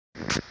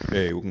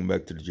Hey, welcome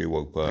back to the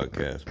Jaywalk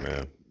Podcast,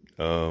 man.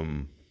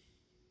 Um,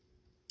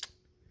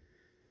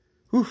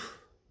 whew,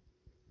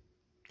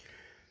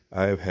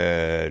 I've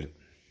had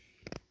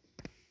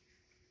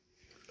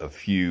a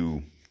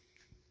few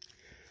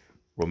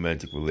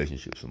romantic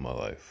relationships in my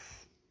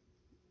life.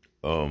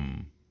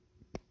 Um,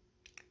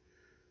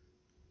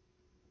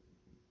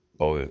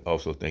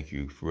 also thank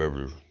you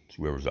for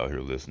whoever's out here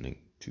listening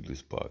to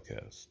this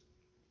podcast.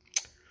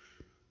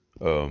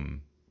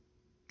 Um,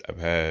 I've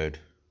had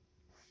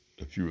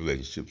a few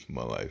relationships in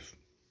my life,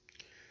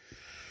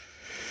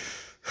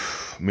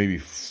 maybe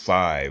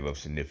 5 of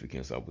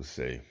significance, I would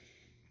say,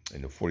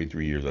 in the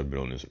 43 years I've been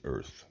on this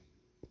earth.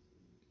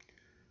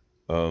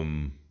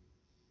 Um,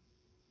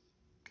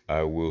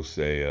 I will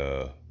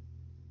say,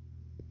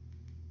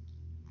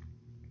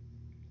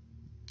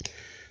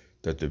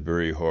 that they're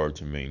very hard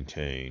to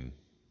maintain.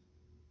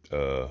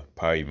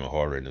 Probably even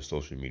harder in the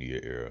social media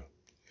era.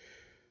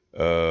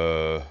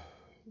 Uh,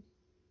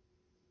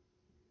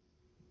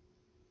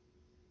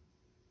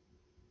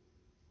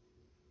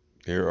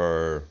 there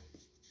are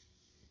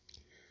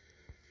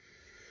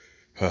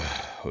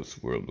what's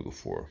the word I'm looking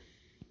for?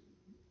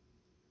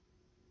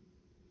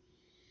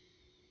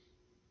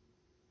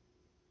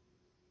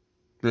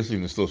 Especially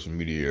in the social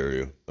media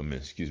area.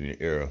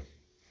 Era.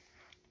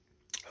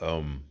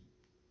 Um,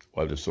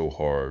 why they're so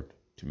hard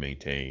to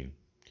maintain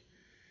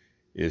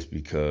is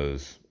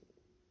because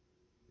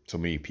so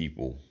many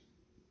people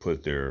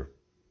put their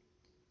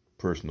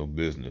personal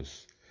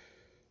business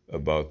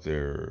about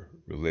their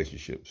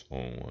relationships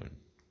on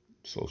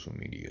social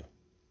media.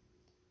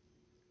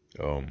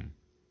 Um,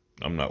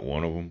 I'm not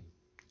one of them.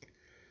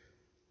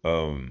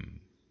 Um,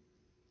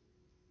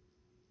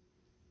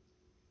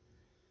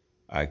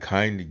 I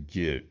kind of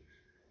get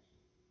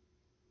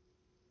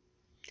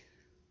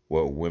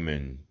what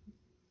women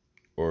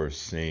are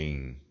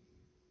saying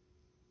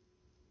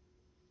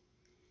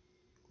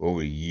over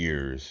the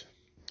years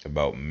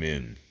about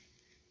men,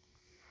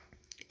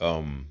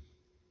 um,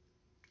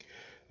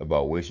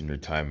 about wasting their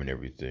time and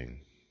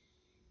everything.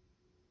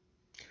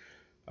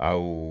 I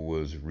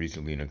was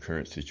recently in a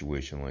current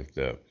situation like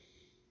that,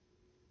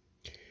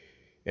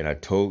 and I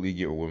totally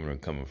get where women are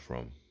coming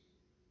from.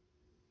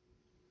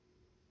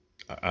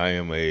 I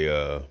am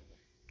a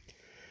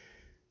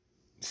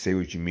say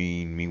what you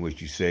mean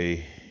what you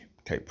say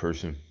type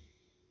person.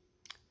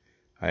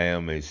 I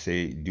am a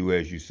do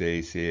as you say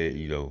it,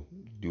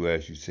 do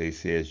as you say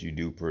as you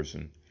do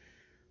person.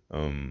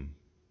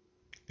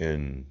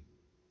 And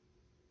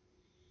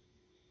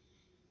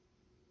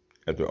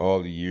after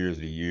all the years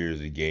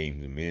of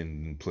games the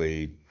men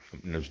played,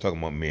 and I was talking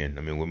about men,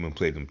 I mean women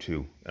played them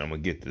too, and I'm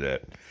gonna get to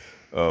that.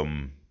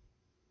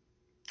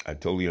 I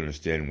totally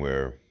understand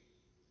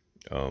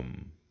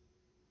um,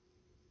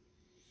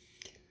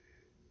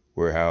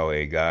 where how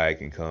a guy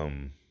can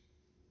come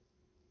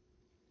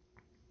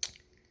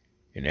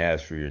and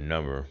ask for your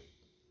number,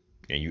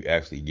 and you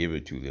actually give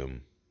it to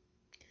them,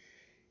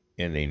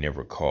 and they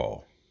never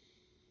call.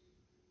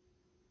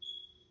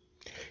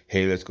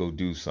 Hey, let's go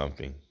do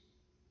something,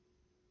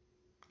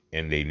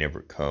 and they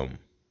never come.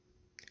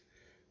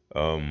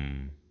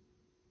 Um,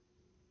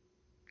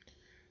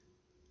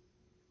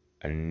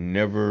 I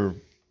never,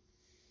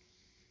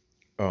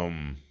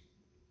 um,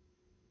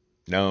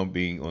 now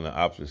being on the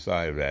opposite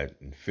side of that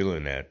and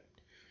feeling that,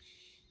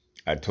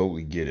 I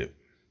totally get it.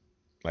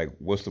 Like,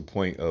 what's the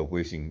point of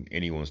wasting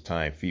anyone's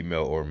time,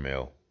 female or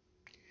male,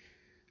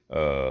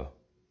 uh,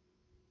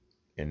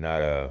 and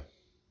not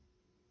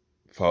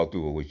follow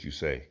through with what you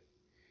say?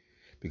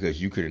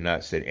 Because you could have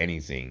not said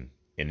anything,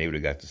 and they would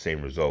have got the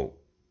same result.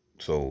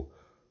 So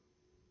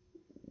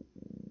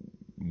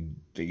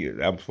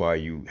that's why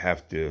you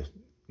have to, at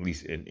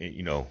least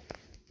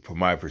from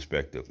my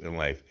perspective in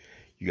life,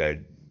 you got to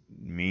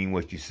mean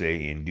what you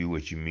say and do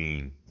what you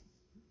mean.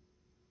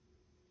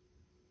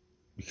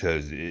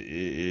 Because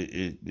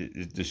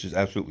there's just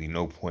absolutely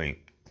no point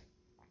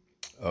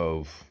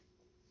of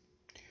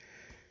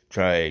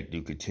trying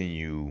to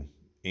continue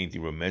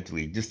anything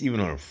romantically, just even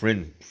on a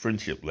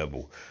friendship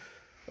level,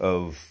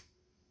 of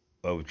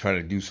trying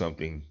to do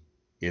something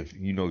if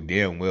you know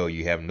damn well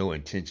you have no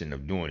intention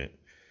of doing it.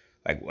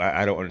 Like,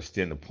 I don't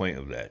understand the point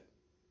of that.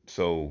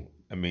 So,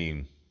 I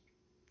mean,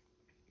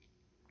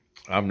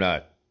 I'm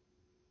not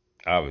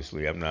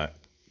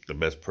the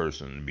best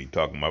person to be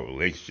talking about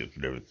relationships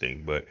and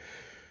everything, but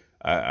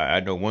I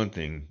know one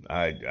thing.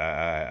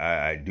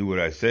 I do what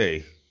I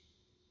say.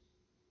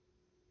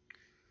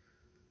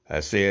 I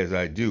say as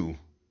I do.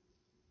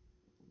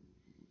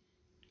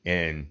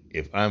 And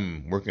if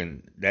I'm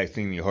working that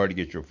extremely hard to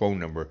get your phone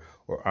number,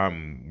 or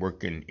I'm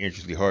working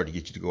interestingly hard to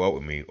get you to go out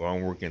with me, or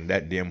I'm working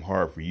that damn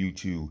hard for you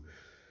to,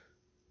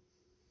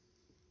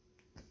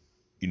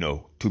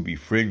 to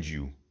befriend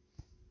you,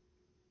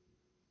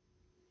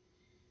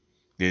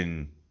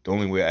 then the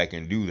only way I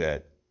can do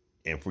that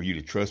and for you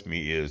to trust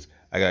me is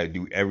I got to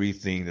do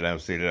everything that I'm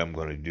saying that I'm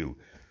going to do.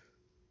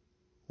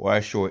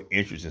 Why show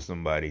interest in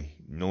somebody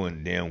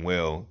knowing damn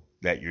well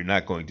that you're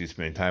not going to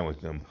spend time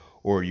with them,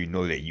 or you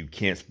know that you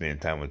can't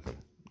spend time with them?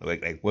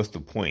 Like what's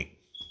the point?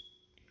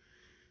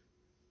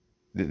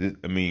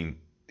 I mean,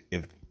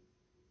 if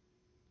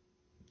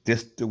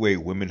this the way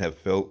women have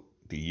felt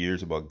the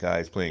years about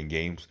guys playing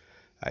games,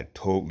 I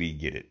totally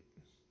get it.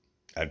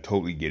 I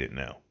totally get it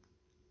now.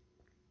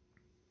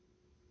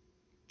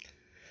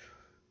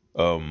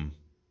 Um,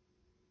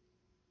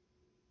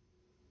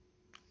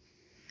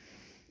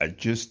 I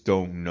just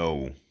don't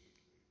know.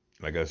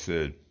 Like I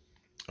said,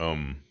 a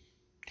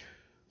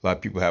lot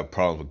of people have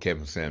problems with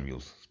Kevin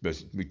Samuels,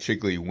 especially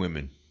particularly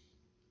women,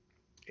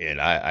 and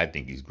I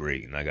think he's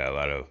great, and I got a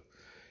lot of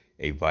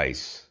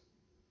advice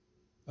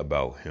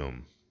about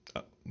him.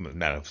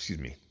 Not excuse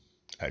me.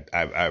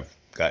 I've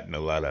gotten a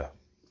lot of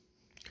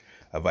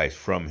advice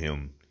from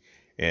him,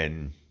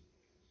 and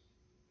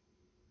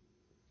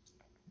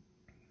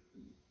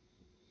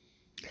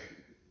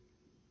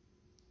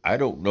I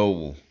don't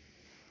know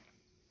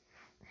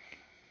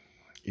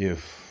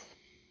if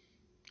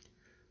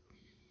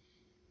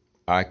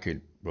I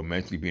could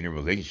romantically be in a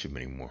relationship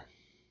anymore.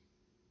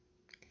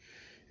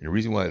 And the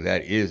reason why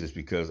that is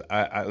because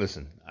I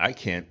listen, I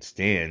can't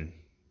stand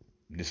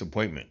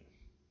disappointment.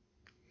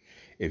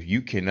 If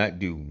you cannot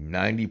do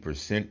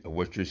 90% of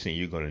what you're saying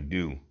you're going to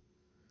do,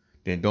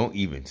 then don't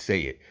even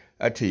say it.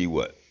 I tell you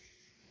what,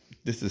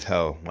 this is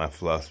how my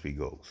philosophy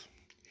goes.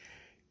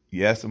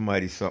 You ask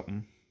somebody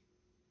something,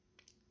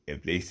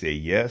 if they say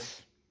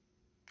yes,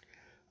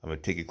 I'm going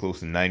to take it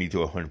close to 90 to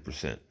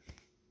 100%.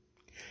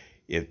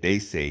 If they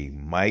say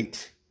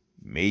might,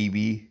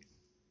 maybe,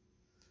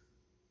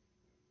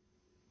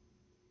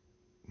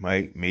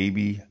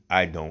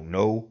 I don't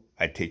know,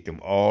 I take them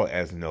all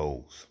as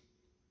no's.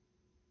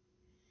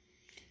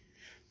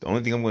 The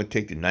only thing I'm going to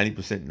take to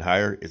 90% and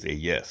higher is a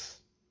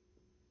yes.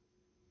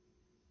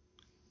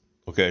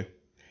 Okay?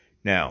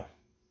 Now,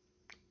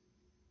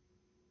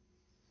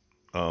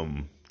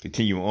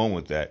 continue on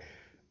with that.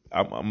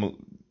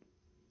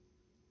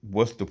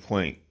 What's the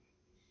point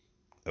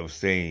of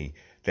saying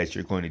that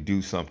you're going to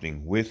do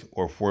something with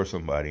or for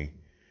somebody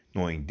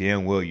knowing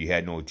damn well you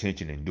had no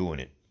intention in doing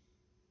it?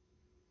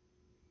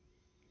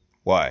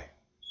 Why?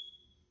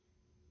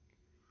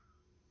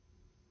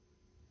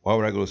 Why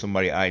would I go to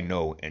somebody I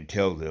know and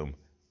tell them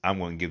I'm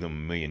going to give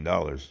them $1 million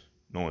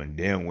knowing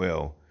damn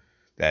well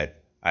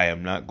that I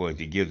am not going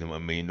to give them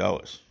 $1 million?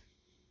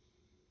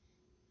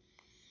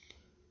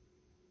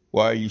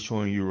 Why are you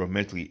showing you're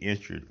romantically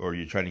interested or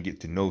you're trying to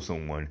get to know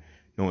someone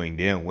knowing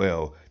damn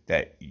well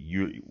that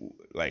you're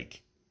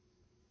like,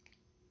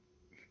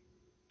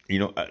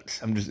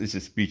 it's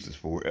just speechless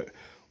for it.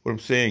 What I'm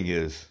saying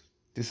is,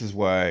 this is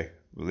why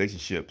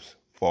relationships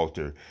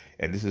falter,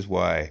 and this is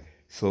why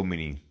so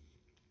many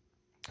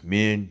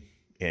men,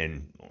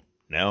 and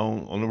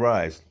now on the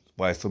rise,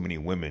 why so many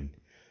women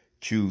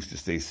choose to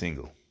stay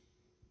single.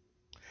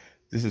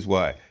 This is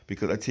why,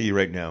 because I tell you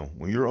right now,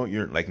 when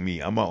you're like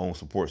me, I'm my own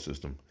support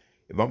system.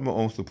 If I'm my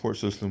own support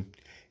system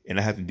and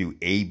I have to do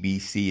A, B,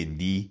 C, and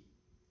D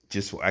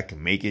just so I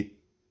can make it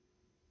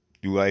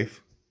through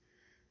life,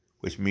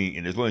 which means,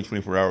 and there's only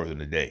 24 hours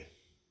in a day.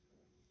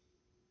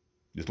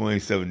 There's only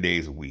 7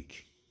 days a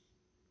week.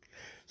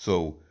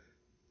 So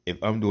if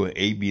I'm doing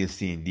A, B, and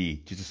C, and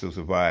D just to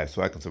survive,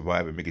 so I can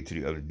survive and make it to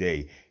the other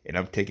day, and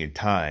I'm taking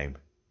time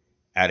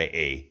out of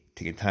A,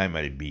 taking time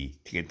out of B,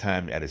 taking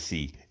time out of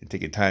C, and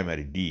taking time out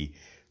of D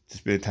to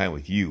spend time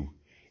with you,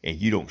 and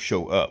you don't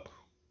show up,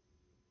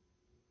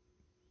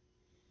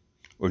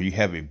 or you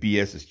have a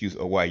BS excuse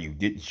of why you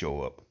didn't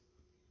show up,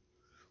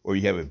 or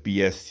you have a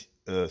BS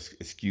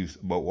excuse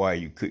about why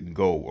you couldn't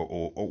go,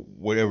 or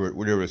whatever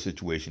the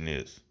situation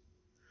is.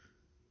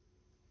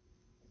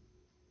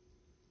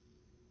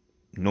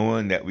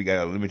 Knowing that we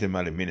got a limited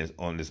amount of minutes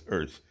on this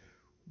earth,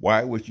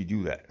 why would you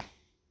do that?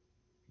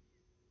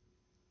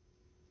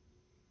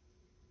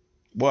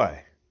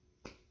 Why?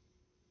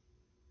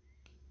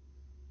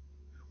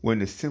 When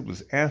the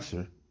simplest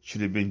answer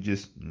should have been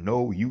just,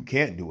 no, you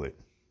can't do it.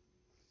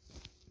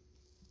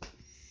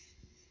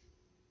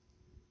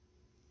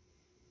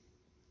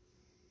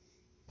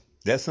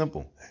 That's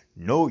simple.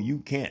 No, you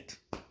can't.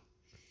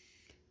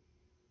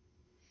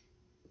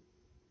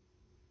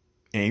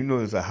 And you know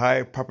there's a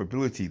high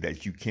probability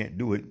that you can't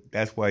do it.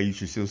 That's why you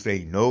should still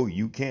say, no,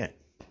 you can't.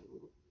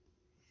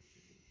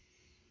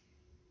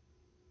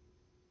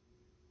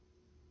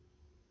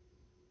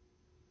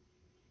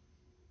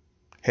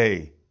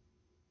 Hey,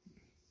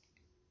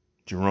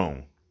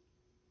 Jerome,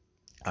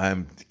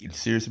 I'm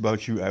serious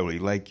about you. I really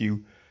like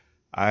you.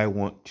 I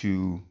want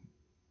to,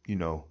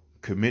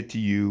 commit to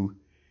you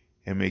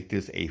and make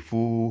this a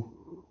full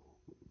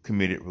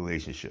committed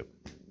relationship.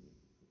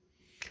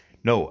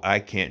 No, I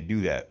can't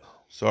do that.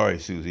 Sorry,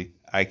 Susie,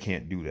 I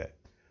can't do that.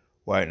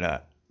 Why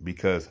not?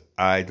 Because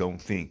I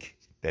don't think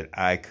that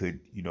I could,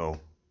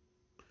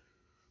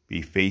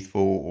 be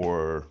faithful,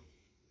 or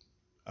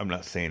I'm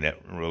not saying that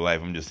in real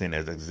life. I'm just saying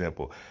that as an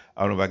example.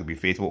 I don't know if I could be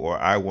faithful, or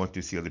I want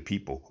to see other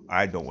people.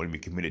 I don't want to be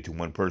committed to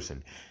one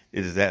person.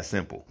 It is that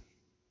simple.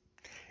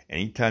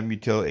 Anytime you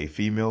tell a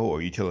female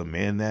or you tell a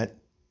man that,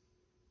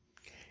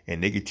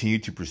 and they continue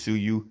to pursue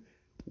you,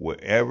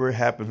 whatever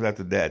happens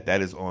after that,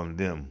 that is on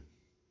them.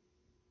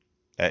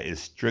 That is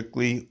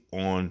strictly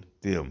on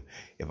them.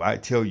 If I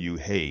tell you,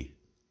 hey,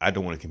 I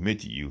don't want to commit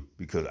to you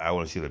because I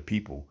want to see other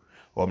people,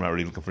 or I'm not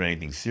really looking for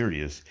anything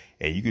serious,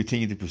 and you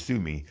continue to pursue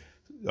me,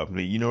 I'm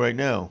letting you know right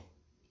now,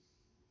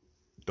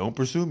 don't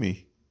pursue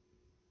me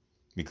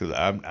because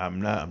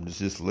I'm not. I'm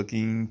just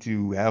looking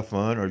to have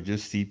fun or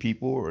just see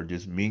people or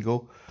just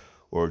mingle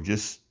or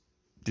just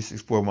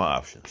explore my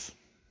options.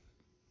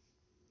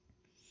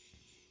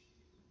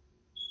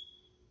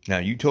 Now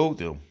you told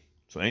them,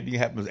 so anything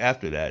happens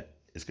after that,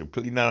 it's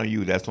completely not on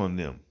you. That's on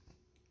them.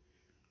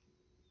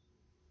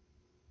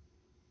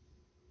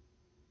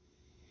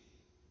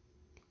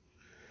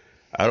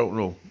 I don't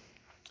know.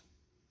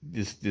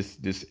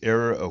 This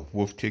era of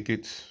wolf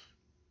tickets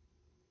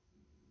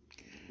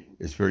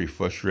is very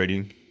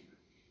frustrating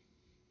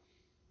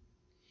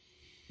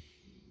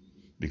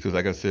because,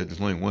 like I said,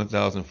 there's only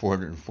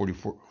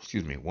 1,444.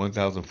 Excuse me,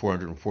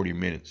 1,440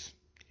 minutes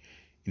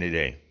in a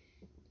day,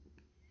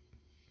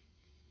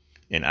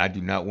 and I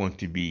do not want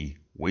to be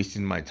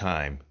wasting my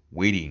time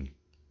waiting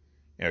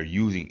or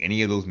using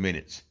any of those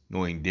minutes,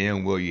 knowing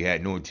damn well you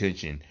had no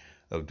intention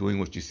of doing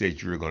what you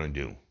said you were going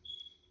to do.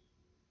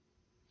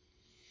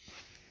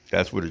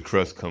 That's where the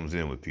trust comes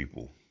in with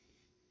people.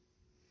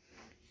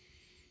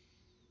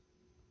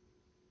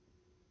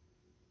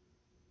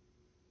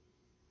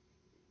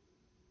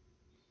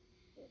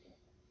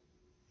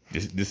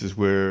 This is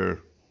where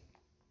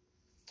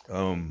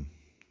um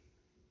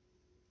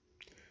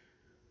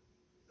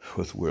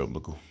what's the word I'm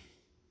looking?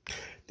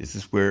 This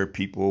is where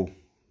people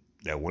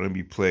that want to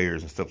be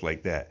players and stuff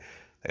like that.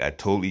 Like, I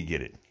totally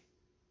get it.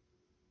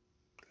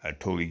 I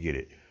totally get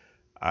it.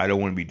 I don't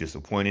want to be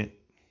disappointed.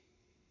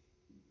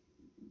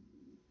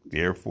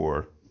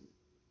 Therefore,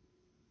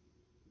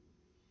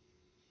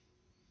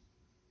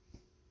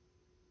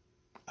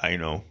 I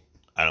know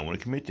I don't want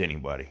to commit to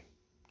anybody.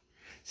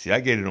 See,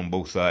 I get it on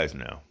both sides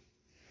now.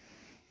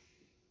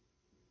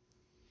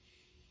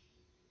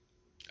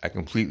 I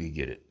completely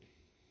get it.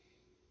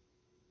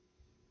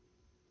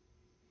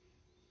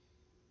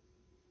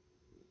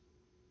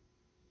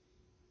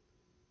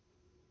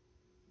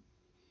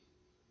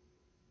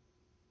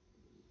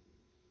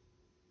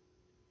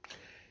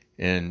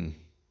 And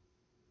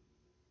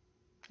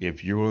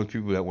if you're one of the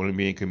people that want to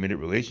be in a committed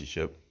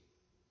relationship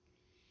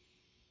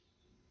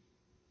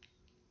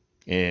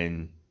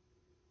and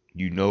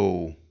you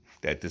know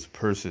that this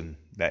person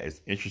that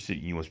is interested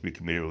in you wants to be a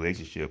committed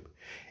relationship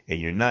and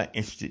you're not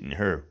interested in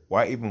her,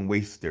 why even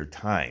waste their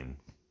time?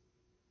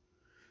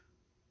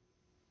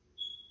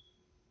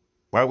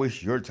 Why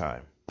waste your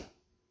time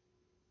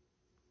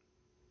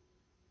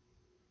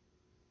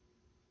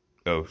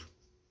of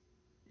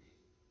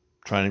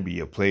trying to be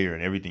a player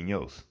and everything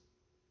else?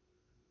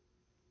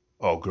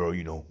 Oh, girl,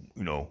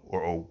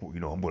 or oh, I'm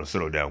going to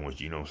settle down with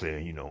you. You know what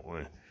I'm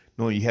saying?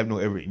 No, you have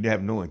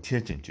no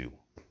intention to.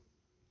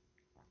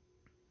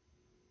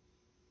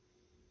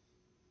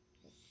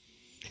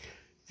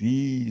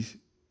 These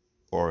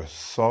are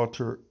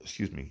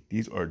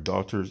these are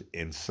daughters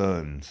and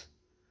sons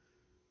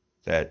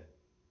that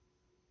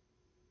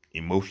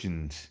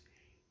emotions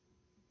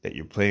that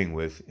you're playing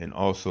with and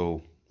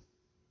also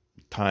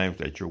times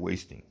that you're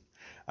wasting.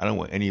 I don't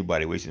want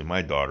anybody wasting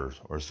my daughter's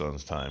or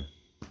son's time.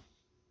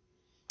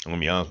 I'm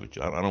gonna be honest with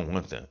you. I don't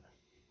want that.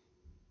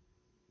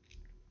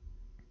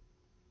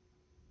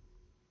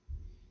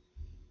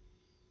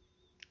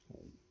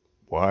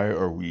 Why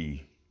are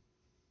we,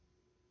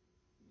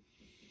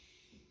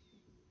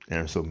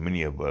 and so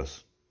many of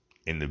us,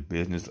 in the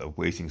business of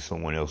wasting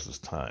someone else's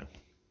time?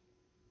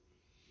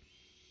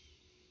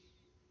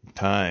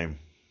 Time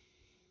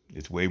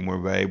is way more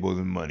valuable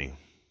than money.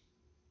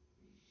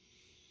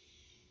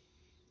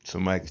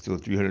 Somebody can steal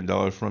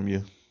 $300 from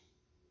you,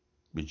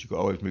 but you can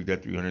always make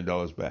that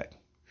 $300 back.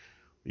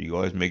 You can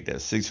always make that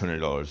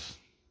 $600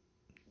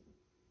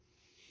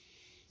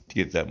 to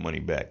get that money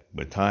back.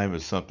 But time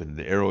is something.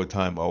 The arrow of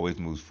time always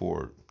moves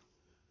forward.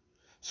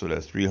 So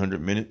that's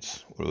 300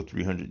 minutes, or those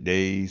 300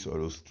 days, or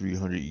those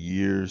 300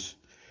 years,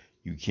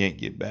 you can't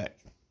get back.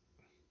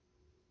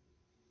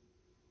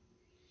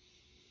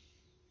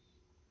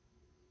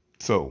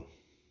 So,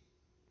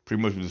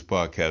 pretty much with this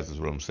podcast is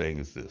what I'm saying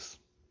is this.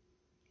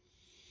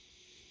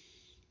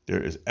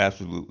 There is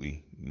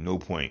absolutely no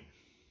point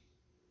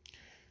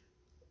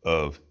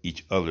of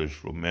each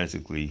other's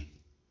romantically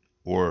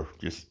or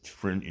just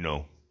friend, I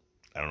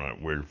don't know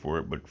the word for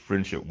it, but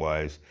friendship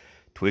wise,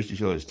 to waste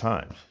each other's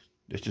time.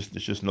 There's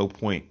just no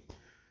point.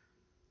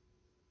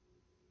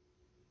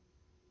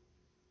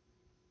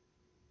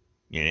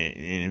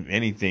 And if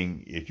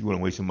anything, if you want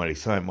to waste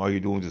somebody's time, all you're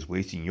doing is just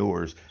wasting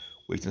yours,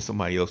 wasting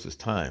somebody else's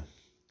time.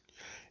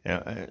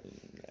 And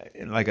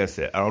like I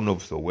said, I don't know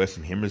if it's a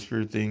Western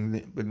Hemisphere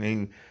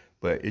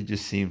but it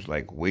just seems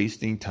like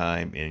wasting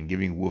time and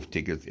giving wolf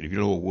tickets. And if you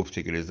don't know what wolf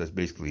ticket is, that's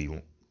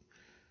basically,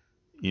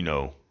 you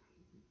know,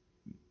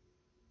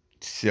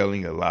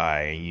 selling a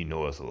lie and you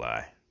know it's a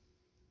lie.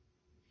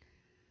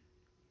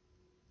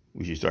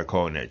 We should start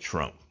calling that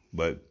Trump.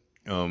 But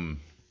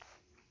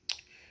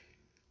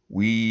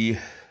we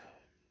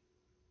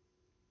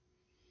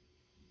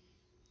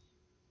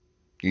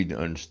You need to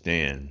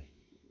understand.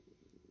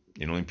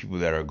 And only people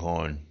that are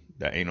gone,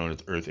 that ain't on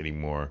this earth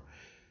anymore,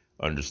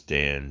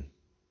 understand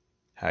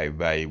how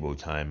valuable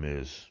time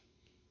is.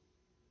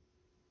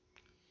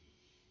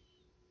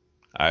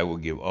 I will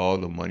give all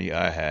the money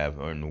I have,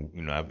 or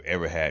I've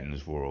ever had in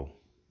this world,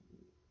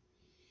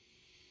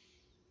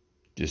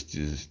 just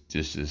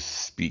to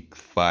speak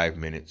 5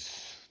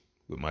 minutes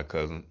with my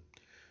cousin,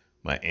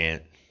 my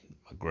aunt,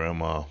 my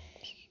grandma.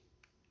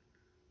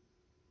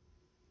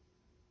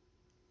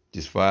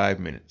 Just 5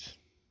 minutes.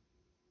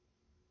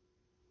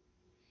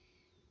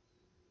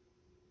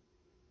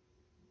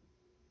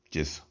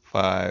 Just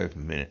 5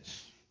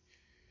 minutes.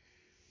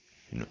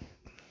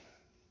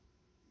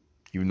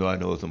 Even though I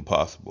know it's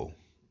impossible,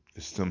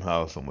 it's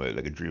somehow, somewhere,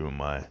 like a dream of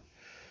mine.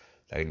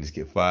 I can just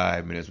get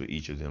 5 minutes with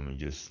each of them and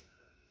just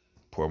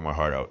pour my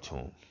heart out to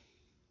them.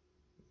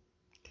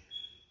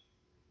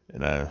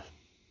 And the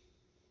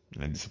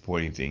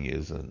disappointing thing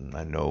is,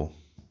 I know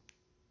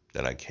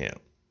that I can't.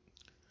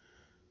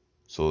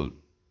 So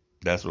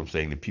that's what I'm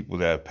saying. The people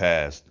that have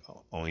passed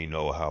only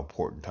know how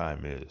important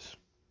time is.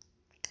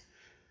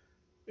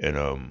 And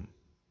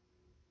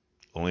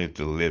only if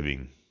the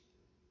living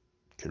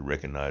could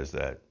recognize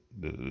that,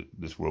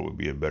 this world would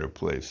be a better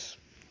place.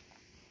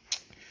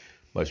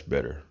 Much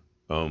better.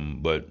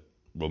 But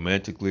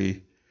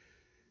romantically,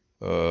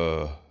 just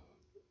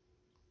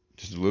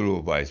a little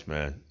advice,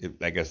 man.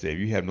 Like I said, if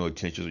you have no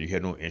intentions or you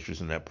have no interest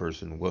in that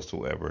person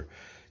whatsoever,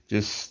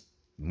 just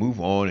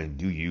move on and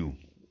do you.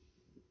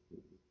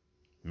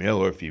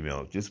 Male or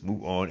female, just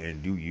move on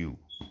and do you.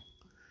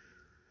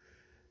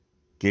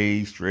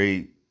 Gay,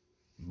 straight,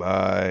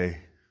 bi,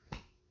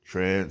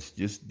 trans,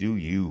 just do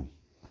you.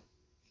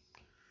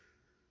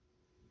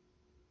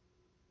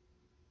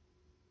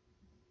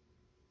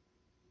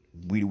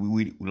 We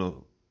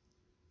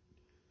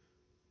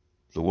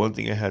the one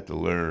thing I had to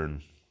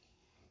learn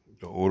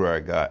the older I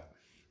got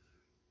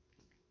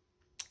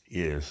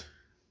is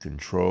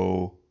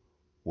control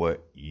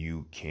what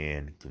you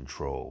can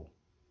control.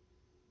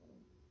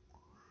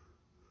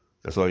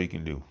 That's all you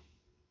can do.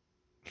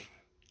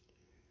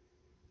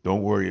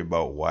 Don't worry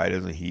about why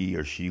doesn't he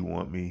or she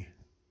want me?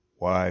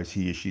 Why does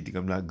he or she think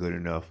I'm not good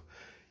enough?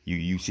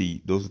 You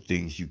see, those are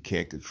things you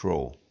can't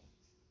control.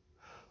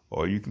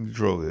 All you can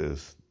control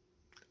is,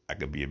 I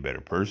can be a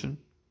better person.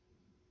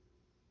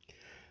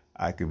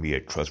 I can be a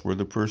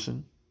trustworthy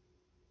person.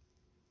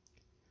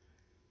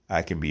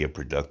 I can be a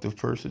productive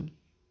person.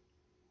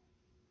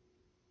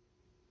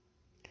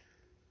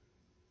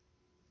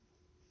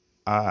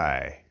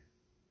 I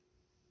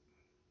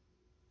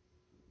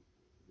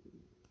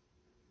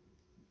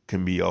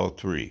can be all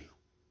three.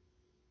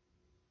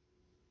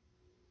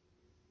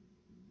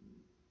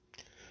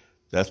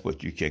 That's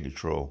what you can't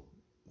control.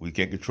 We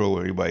can't control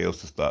anybody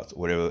else's thoughts,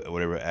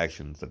 whatever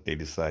actions that they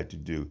decide to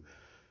do,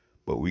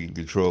 but we can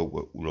control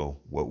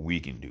what we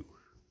can do.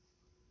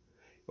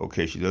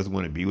 Okay, she doesn't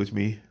want to be with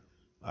me.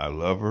 I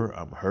love her.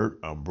 I'm hurt.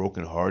 I'm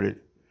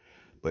brokenhearted,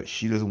 but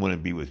she doesn't want to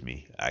be with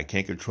me. I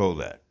can't control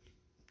that.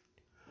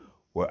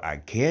 What I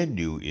can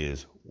do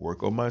is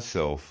work on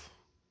myself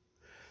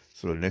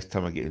so the next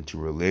time I get into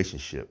a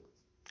relationship,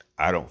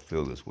 I don't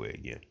feel this way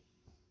again.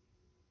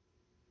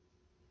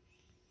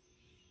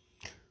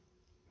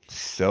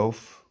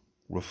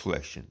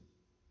 Self-reflection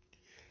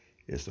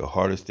is the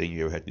hardest thing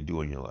you ever had to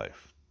do in your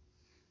life.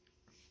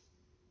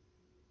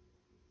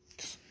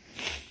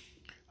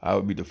 I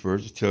would be the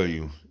first to tell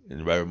you,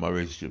 in my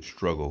relationship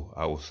struggle,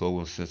 I was so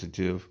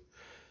insensitive.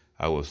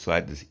 I was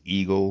like this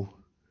ego.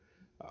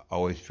 I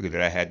always figured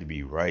that I had to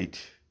be right.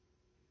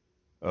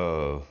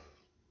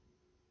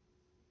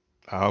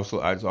 I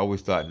just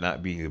always thought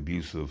not being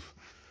abusive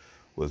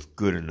was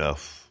good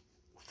enough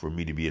for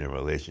me to be in a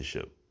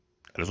relationship.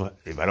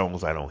 If I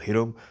don't hit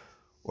them,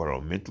 or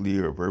I'm mentally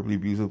or verbally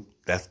abusive,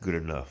 that's good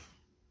enough.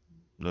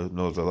 No,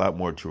 there's a lot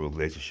more to a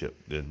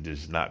relationship than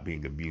just not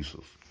being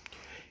abusive.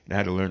 And I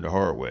had to learn the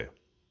hard way.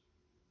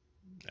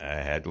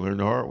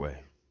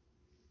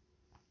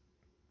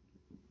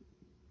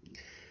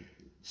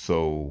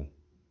 So,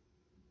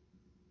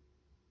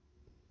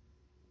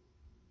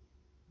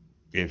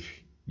 if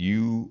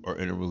you are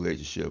in a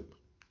relationship,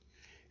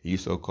 you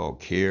so-called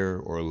care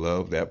or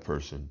love that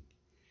person,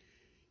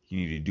 you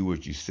need to do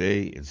what you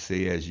say and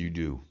say as you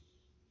do.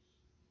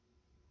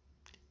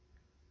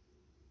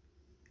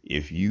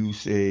 If you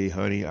say,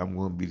 honey, I'm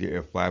going to be there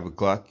at 5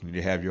 o'clock, you need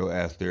to have your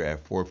ass there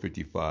at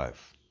 4:55.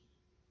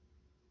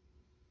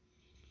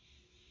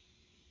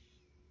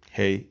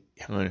 Hey,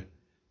 honey,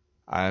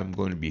 I'm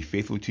going to be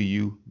faithful to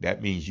you.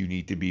 That means you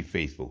need to be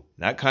faithful.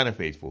 Not kind of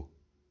faithful.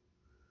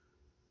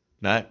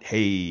 Not,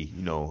 hey,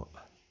 I'm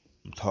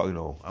talking,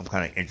 I'm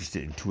kind of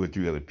interested in 2 or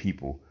 3 other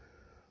people,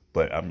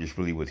 but I'm just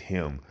really with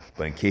him.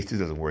 But in case this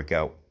doesn't work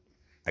out,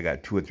 I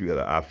got 2 or 3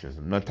 other options.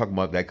 I'm not talking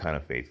about that kind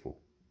of faithful.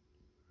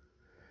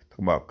 I'm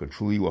talking about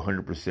truly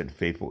 100%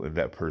 faithful in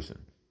that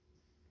person.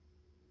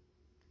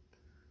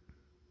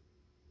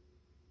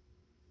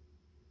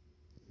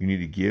 You need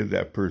to give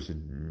that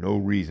person no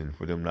reason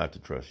for them not to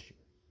trust you.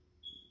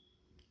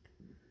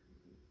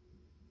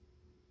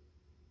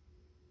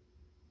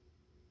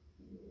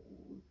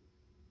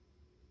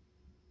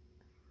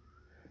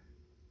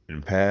 in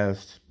the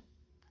past,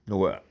 you know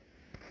what?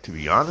 To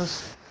be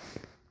honest,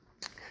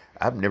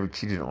 I've never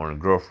cheated on a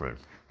girlfriend.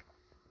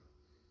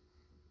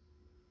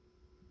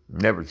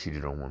 Never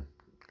cheated on one.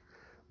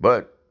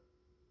 But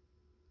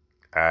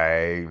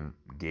I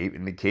gave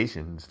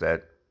indications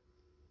that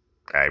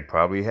I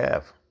probably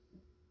have.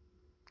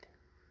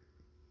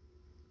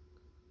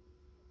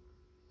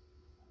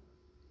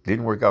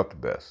 Didn't work out the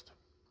best.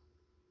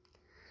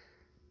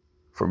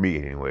 For me,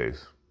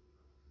 anyways.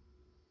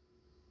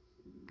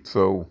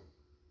 So,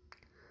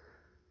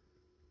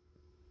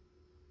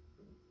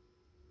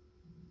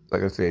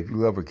 like I said, if you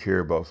love or care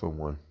about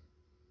someone,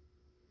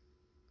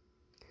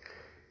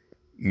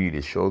 you need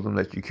to show them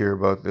that you care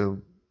about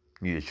them.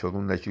 You need to show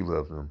them that you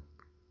love them.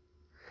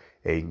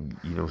 And,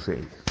 you know what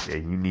I'm saying?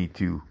 And you need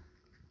to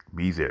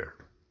be there.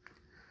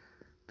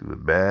 Do the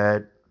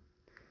bad,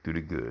 do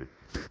the good.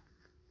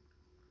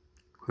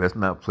 Let's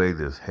not play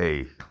this,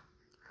 hey,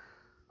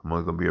 I'm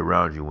only going to be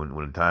around you when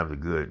the times are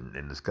good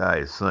and the sky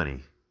is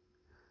sunny.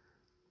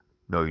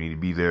 No, you need to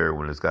be there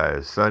when the sky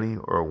is sunny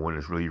or when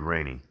it's really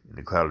rainy and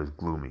the cloud is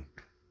gloomy.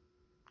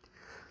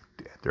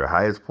 At their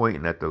highest point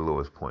and at their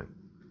lowest point.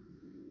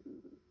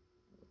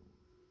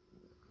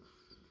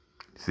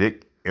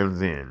 Thick and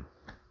thin.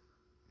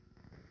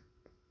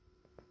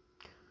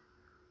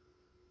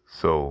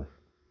 So,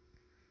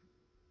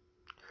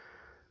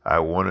 I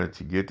wanted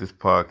to get this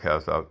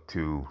podcast out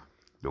to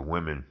the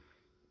women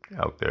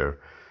out there.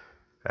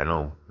 I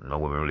know no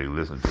women really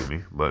listen to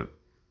me, but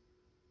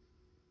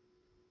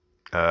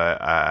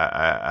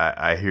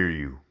I hear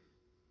you.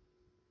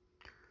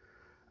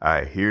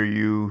 I hear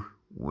you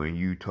when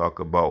you talk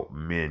about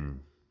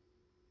men.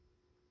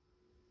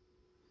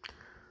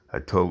 I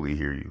totally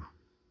hear you.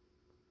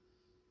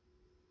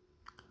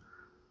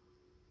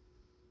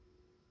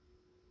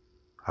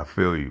 I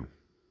feel you.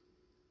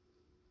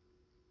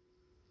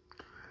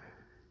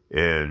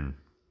 And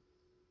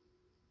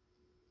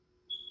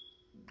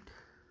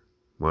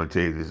I'm going to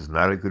tell you, this is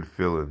not a good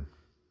feeling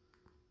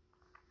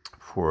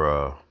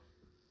for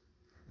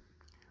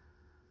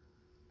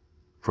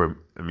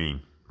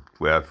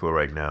where I feel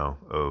right now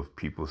of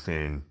people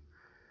saying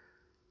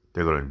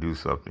they're going to do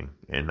something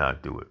and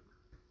not do it.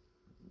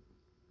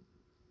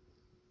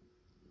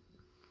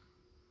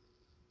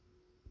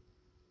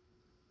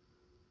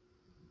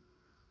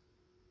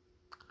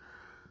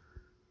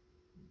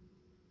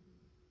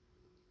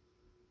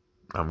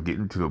 I'm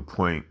getting to the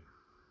point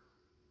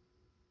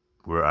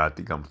where I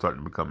think I'm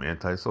starting to become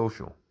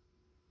antisocial.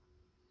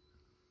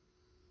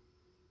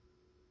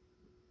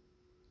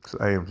 So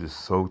I am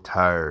just so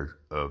tired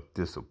of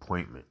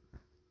disappointment.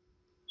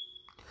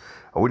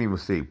 I wouldn't even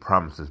say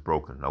promises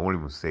broken. I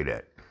wouldn't even say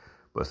that.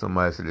 But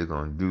somebody said they're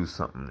going to do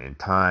something and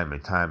time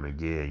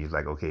again. You're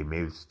like, okay,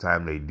 maybe it's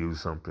time they do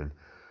something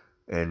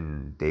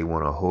and they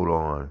want to hold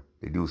on.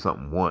 They do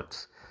something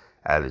once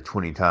out of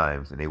 20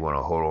 times and they want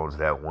to hold on to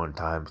that one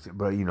time.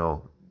 But,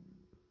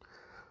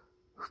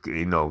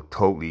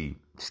 totally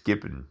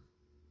skipping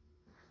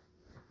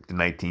the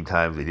 19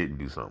 times they didn't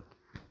do something.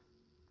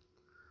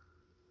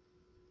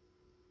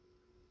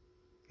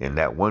 And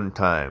that one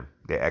time,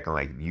 they're acting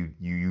like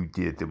you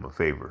did them a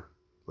favor.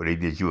 Or they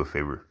did you a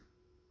favor.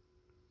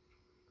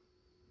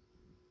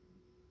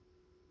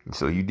 And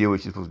so you did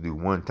what you're supposed to do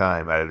one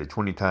time. Out of the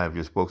 20 times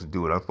you're supposed to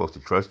do it, I'm supposed to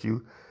trust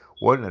you.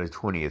 1 out of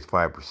 20 is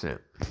 5%.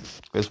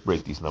 Let's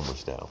break these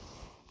numbers down.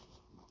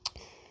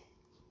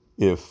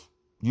 If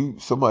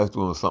somebody's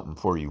doing something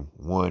for you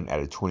 1 out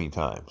of 20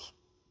 times,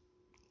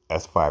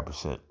 that's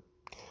 5%.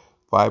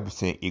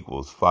 5%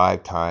 equals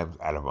 5 times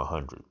out of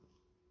 100.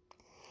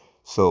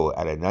 So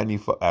out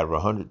of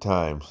 100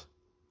 times,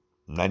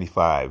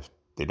 95,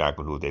 they're not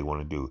going to do what they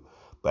want to do.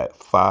 But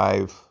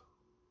 5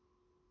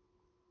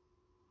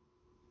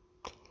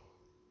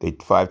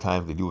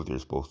 times they do what they're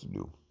supposed to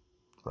do.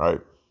 Right?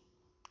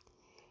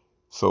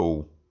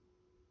 So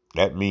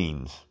that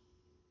means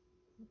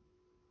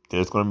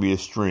there's going to be a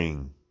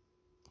string,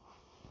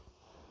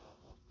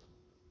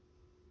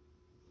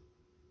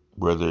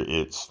 whether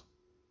it's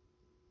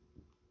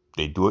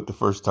they do it the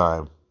first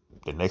time,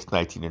 the next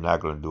 19 they're not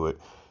going to do it.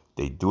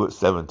 They do it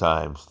 7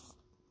 times.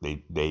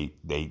 They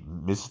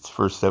miss it the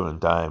first 7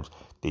 times.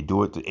 They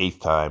do it the 8th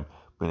time,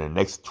 but in the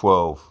next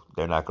 12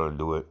 they're not going to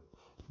do it.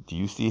 Do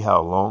you see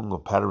how long a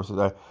pattern is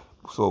that?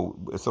 So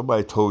if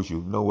somebody told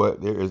you, you know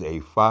what, there is a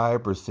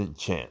 5%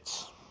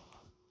 chance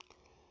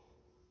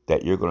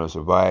that you're going to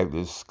survive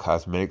this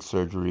cosmetic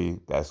surgery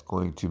that's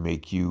going to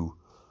make you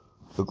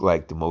look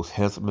like the most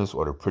handsomest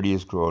or the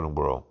prettiest girl in the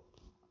world.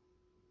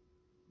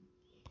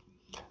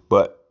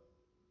 But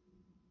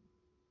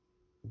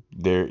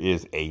there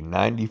is a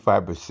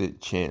 95%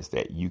 chance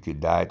that you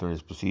could die during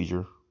this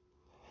procedure.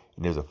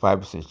 And there's a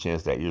 5%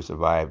 chance that you'll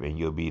survive and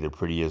you'll be the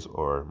prettiest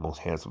or most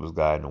handsomest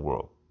guy in the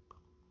world.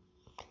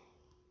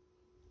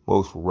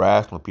 Most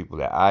rational people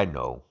that I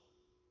know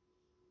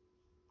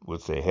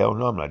would say, hell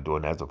no, I'm not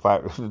doing that. It's a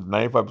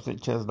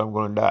 95% chance that I'm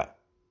going to die.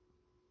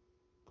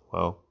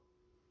 Well,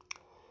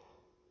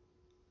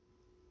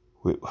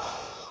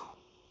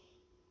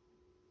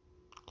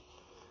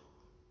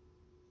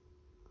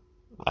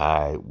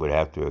 I would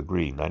have to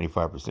agree.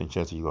 95%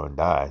 chance that you're going to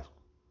die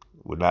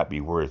would not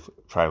be worth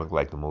trying to look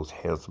like the most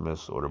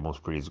handsomest or the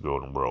most prettiest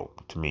girl in the world.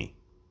 To me,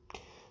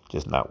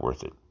 just not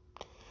worth it.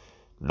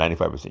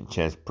 95%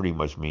 chance pretty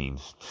much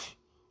means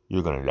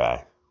you're going to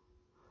die.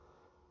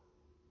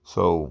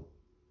 So,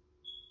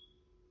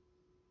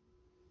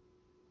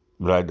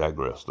 but I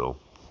digress though.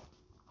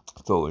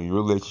 So in your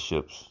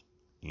relationships,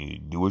 you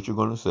do what you're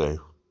going to say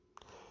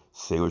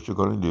what you're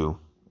going to do.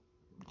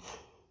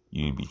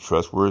 You need to be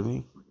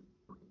trustworthy.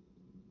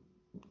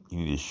 You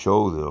need to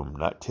show them,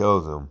 not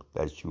tell them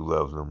that you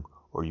love them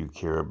or you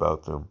care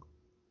about them.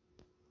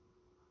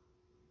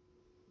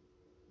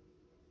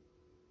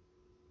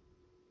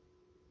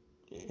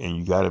 And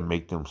you got to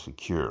make them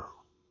secure,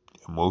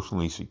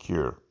 emotionally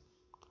secure.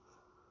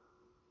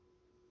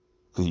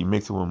 Because you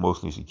make someone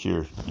emotionally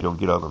secure, you don't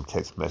get all them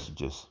text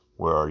messages.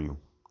 Where are you?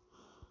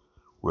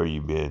 Where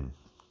you been?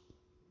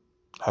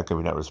 How come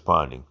you're not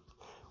responding?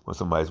 When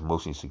somebody's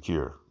emotionally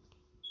secure.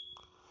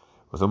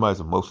 When somebody's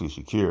emotionally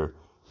secure,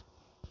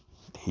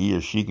 he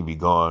or she can be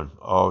gone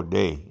all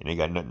day and they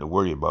got nothing to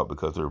worry about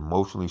because they're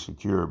emotionally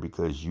secure,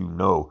 because they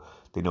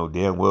know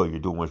damn well you're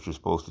doing what you're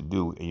supposed to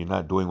do and you're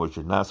not doing what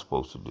you're not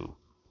supposed to do.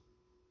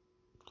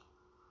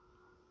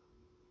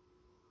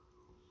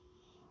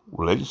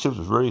 Relationships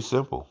are very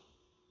simple.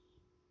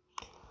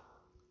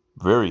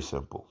 Very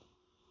simple.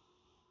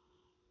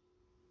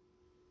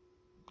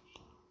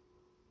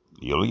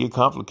 You only get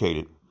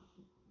complicated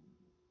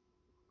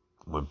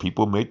when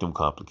people make them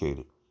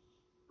complicated.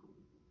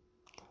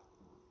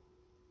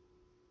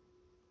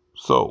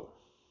 So,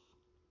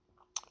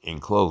 in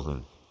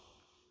closing,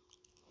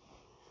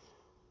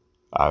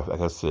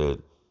 like I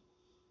said,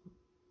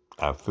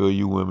 I feel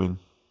you women,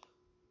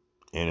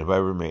 and if I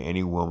ever made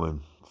any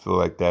woman feel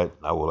like that,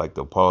 I would like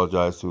to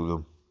apologize to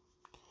them,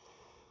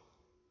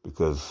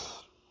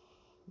 because,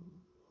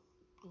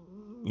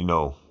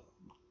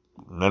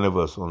 none of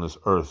us on this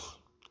earth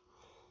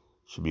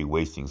should be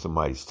wasting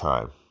somebody's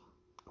time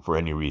for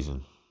any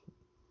reason.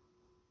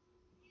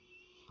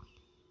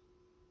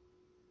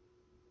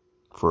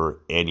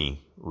 For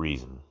any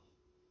reason.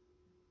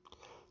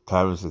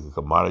 Time is a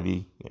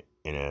commodity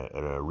and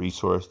a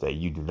resource that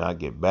you do not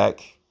get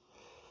back,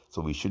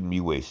 so we shouldn't be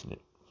wasting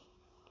it.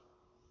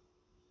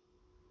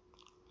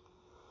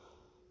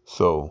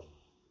 So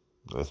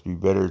let's be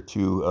better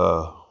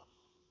to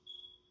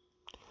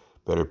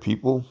better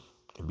people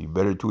and be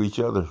better to each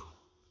other.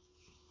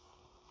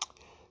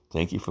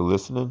 Thank you for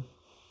listening.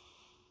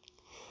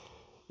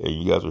 And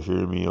you guys will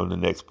hear me on the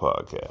next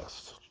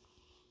podcast.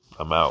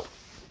 I'm out.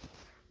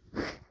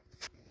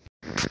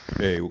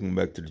 Hey, welcome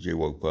back to the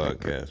J-Walk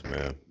Podcast,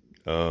 man.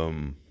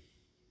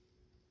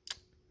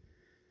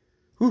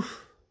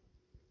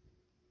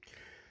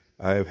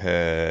 I've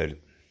had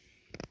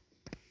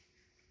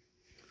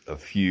a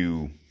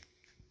few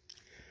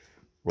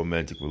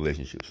romantic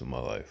relationships in my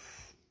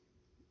life.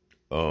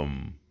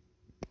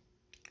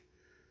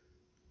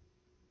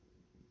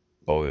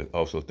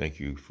 Also, thank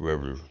you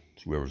for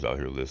whoever's out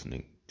here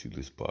listening to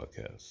this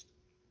podcast.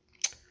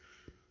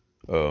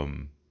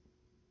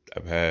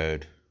 I've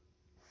had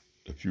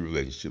a few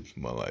relationships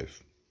in my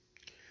life.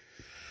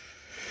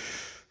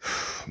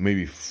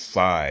 Maybe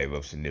 5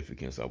 of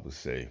significance, I would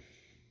say,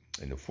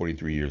 in the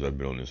 43 years I've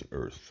been on this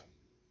earth.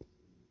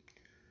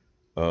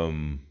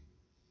 I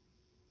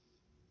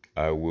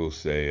will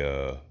say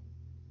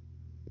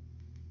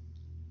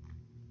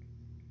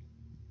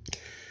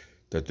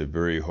that they're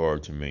very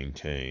hard to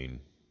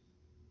maintain.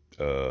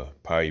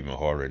 Probably even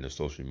harder in the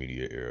social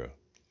media era.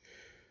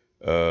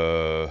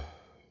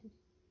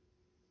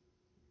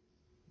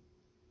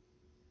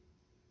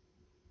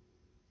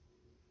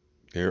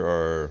 There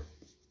are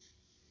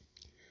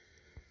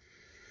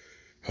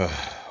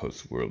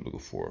what's the word I'm looking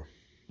for?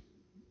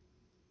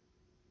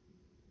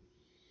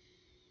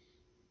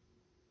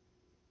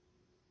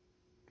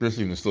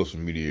 Especially in the social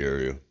media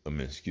era.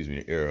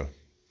 Era.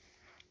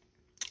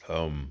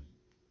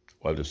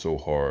 Why they're so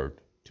hard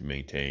to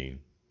maintain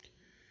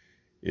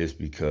is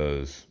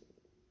because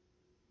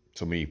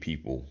so many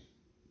people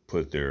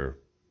put their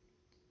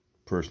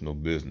personal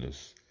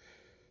business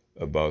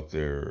about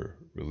their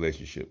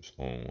relationships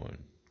on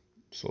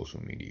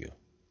social media.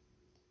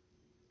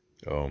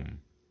 I'm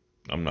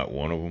not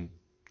one of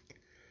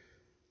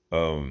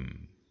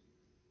them.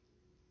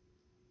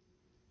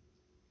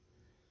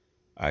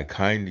 I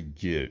kind of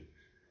get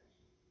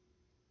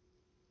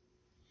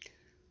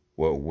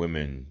what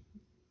women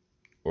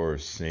are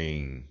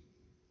saying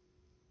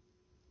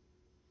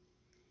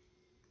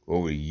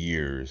over the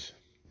years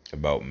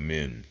about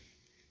men,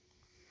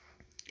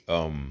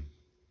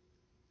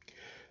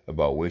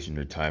 about wasting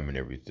their time and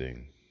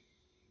everything.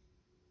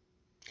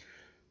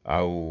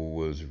 I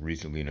was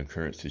recently in a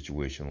current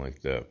situation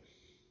like that,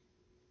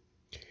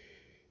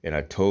 and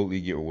I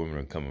totally get where women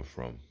are coming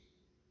from.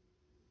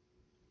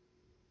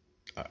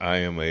 I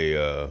am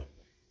a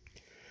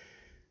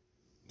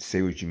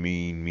say what you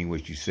mean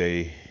what you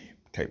say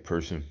type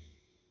person.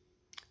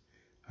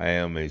 I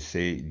am a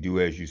do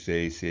as you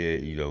say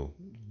it,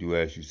 do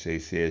as you say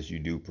as you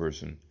do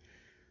person.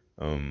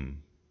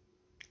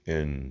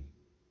 And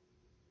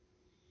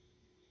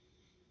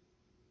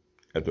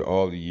after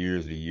all the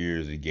years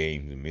of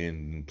games the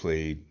men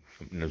played,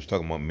 and I was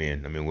talking about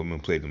men, I mean women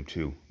played them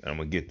too, and I'm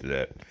gonna get to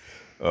that.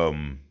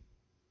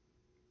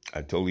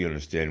 I totally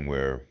understand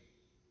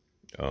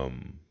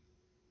um,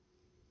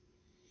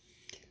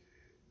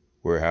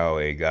 where how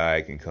a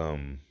guy can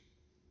come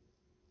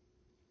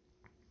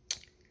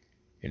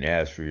and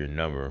ask for your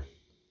number,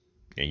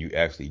 and you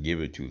actually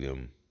give it to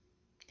them,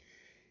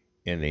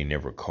 and they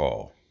never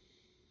call.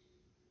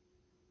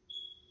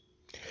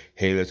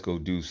 Hey, let's go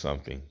do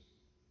something,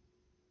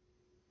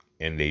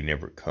 and they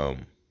never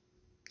come.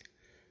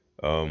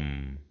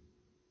 Um,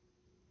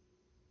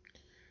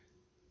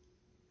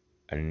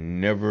 I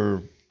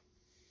never,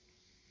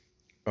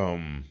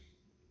 um,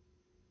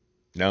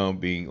 now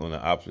being on the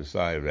opposite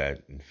side of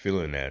that and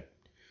feeling that,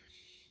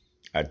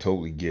 I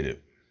totally get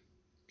it.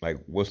 Like,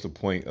 what's the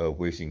point of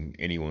wasting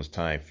anyone's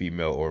time,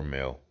 female or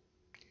male,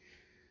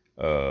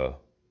 uh,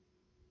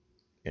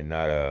 and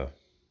not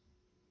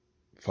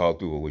follow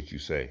through with what you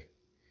say?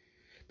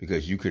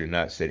 Because you could have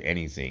not said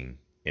anything,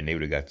 and they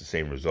would have got the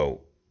same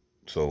result.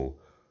 So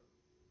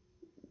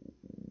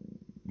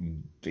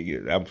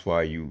that's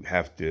why you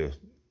have to,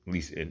 at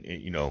least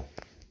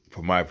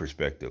from my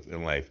perspective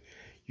in life,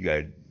 you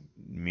gotta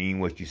mean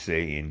what you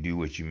say and do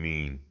what you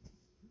mean.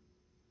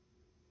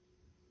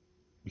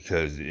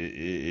 Because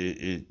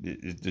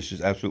there's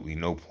just absolutely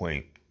no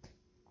point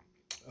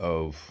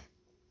of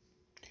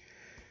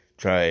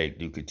trying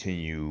to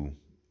continue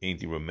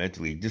anything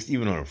romantically, just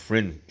even on a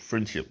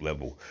friendship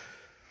level,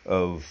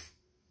 of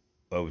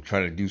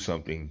trying to do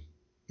something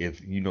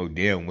if you know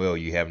damn well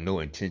you have no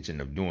intention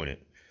of doing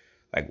it.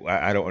 Like,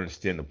 I don't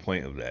understand the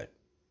point of that.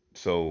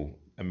 So,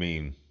 I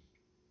mean,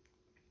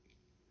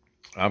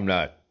 I'm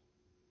not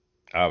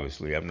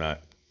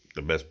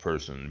the best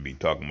person to be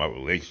talking about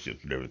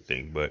relationships and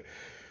everything, but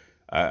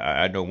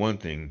I know one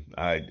thing.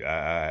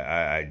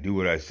 I do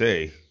what I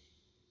say.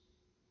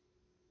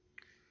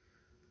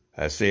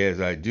 I say as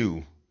I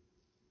do.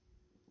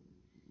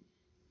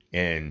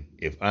 And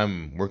if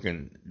I'm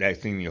working that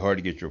extremely hard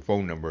to get your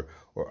phone number,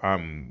 or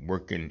I'm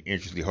working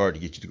anxiously hard to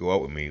get you to go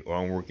out with me, or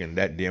I'm working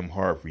that damn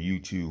hard for you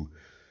to,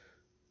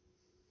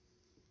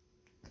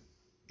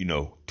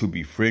 to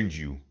befriend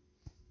you,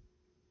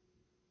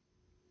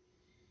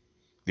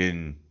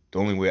 then the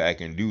only way I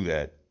can do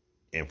that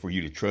and for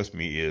you to trust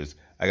me is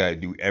I got to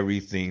do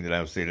everything that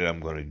I'm saying that I'm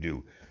going to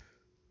do.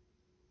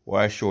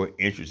 Why show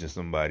interest in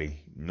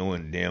somebody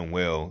knowing damn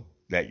well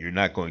that you're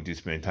not going to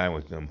spend time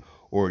with them,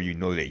 or you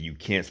know that you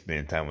can't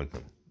spend time with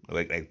them?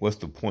 Like what's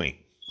the point?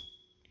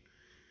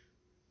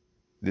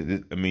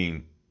 I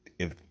mean,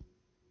 if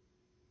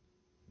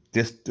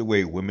this the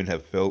way women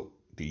have felt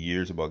the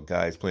years about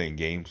guys playing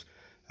games,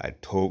 I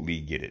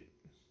totally get it.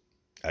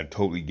 I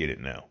totally get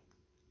it now.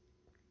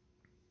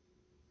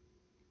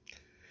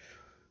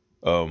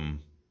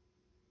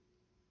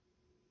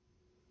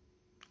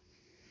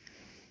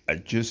 I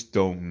just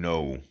don't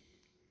know.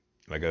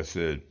 Like I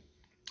said,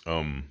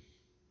 a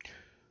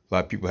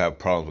lot of people have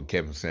problems with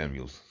Kevin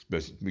Samuels,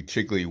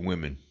 particularly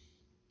women,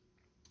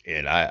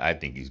 and I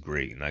think he's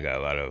great, and I got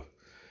a lot of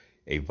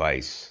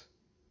advice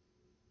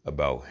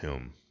about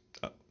him.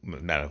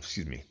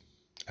 Excuse me.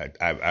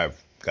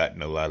 I've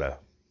gotten a lot of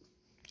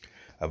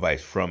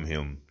advice from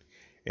him,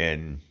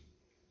 and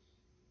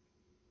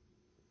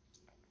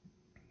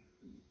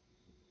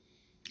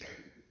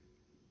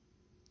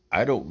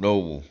I don't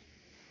know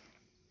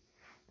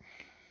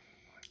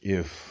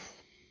if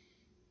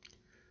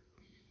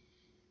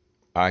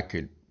I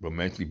could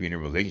romantically be in a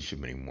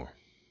relationship anymore.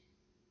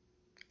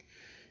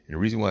 And the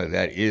reason why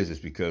that is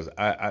because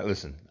I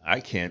listen, I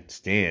can't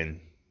stand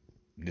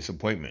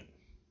disappointment.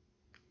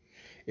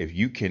 If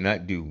you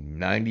cannot do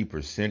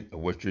 90% of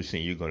what you're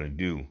saying you're going to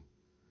do,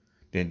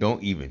 then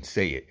don't even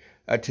say it.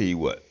 I tell you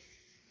what,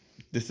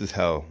 this is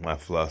how my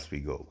philosophy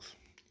goes.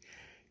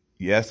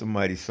 You ask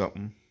somebody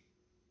something,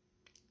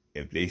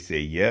 if they say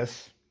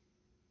yes,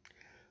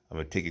 I'm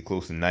going to take it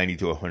close to 90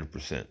 to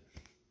 100%.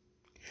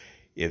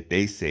 If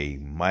they say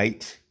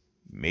might,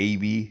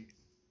 maybe,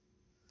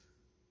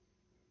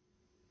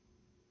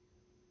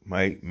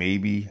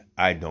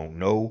 I don't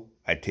know,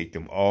 I take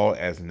them all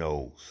as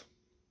no's.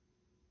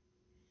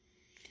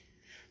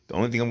 The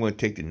only thing I'm going to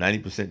take to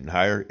 90% and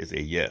higher is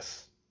a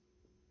yes.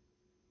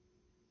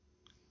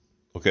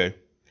 Okay?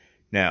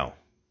 Now,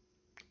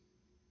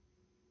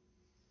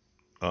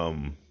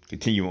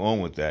 continue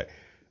on with that.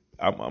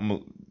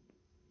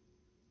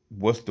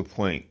 What's the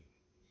point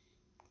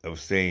of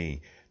saying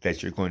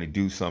that you're going to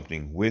do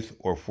something with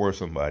or for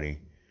somebody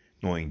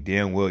knowing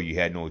damn well you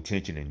had no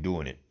intention in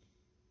doing it?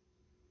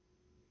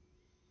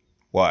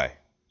 Why?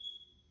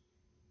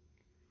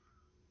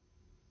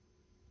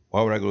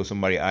 Why would I go to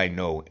somebody I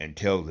know and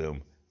tell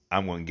them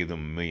I'm going to give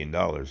them $1 million,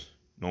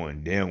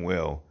 knowing damn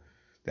well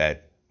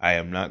that I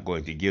am not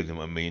going to give them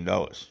 $1 million?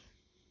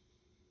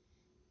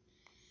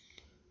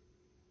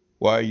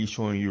 Why are you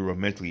showing you're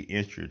romantically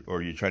interested,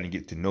 or you're trying to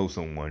get to know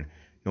someone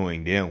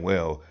knowing damn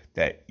well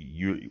that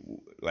you're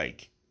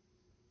like,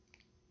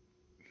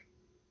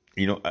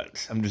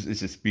 it's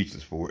just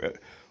speechless for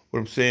What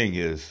I'm saying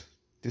is,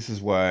 this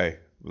is why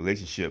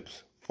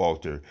relationships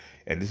falter,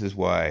 and this is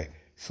why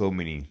so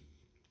many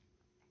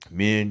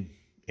men,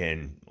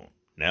 and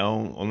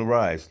now on the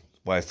rise,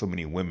 why so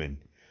many women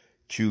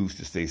choose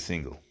to stay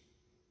single.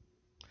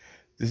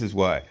 This is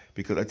why,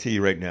 because I tell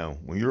you right now,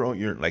 when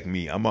you're like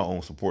me, I'm my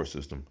own support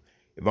system.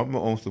 If I'm my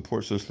own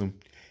support system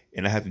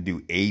and I have to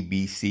do A,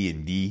 B, C,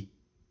 and D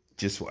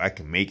just so I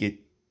can make it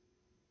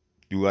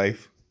through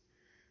life,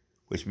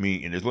 which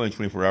means, and there's only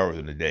 24 hours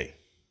in a day.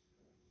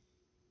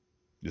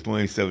 There's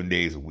only 7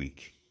 days a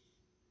week.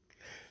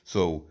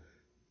 So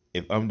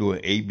if I'm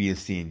doing A, B, and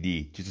C, and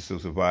D just to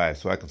survive,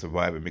 so I can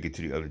survive and make it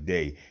to the other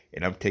day,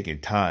 and I'm taking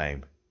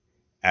time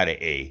out of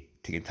A,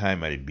 taking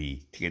time out of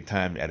B, taking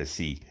time out of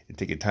C, and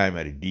taking time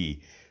out of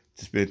D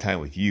to spend time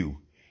with you,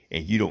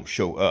 and you don't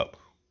show up,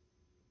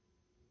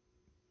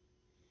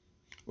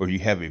 or you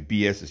have a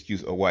BS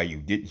excuse of why you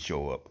didn't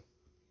show up,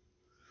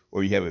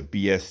 or you have a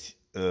BS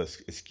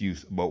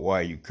excuse about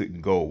why you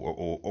couldn't go,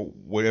 or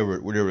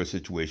whatever the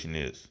situation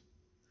is.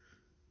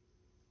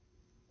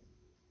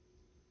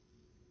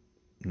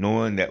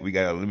 Knowing that we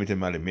got a limited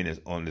amount of minutes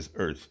on this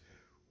earth,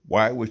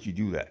 why would you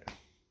do that?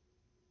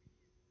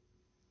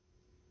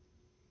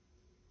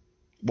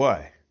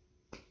 Why?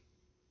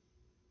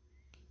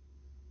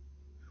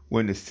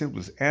 When the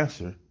simplest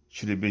answer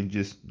should have been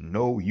just,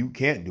 no, you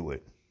can't do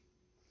it.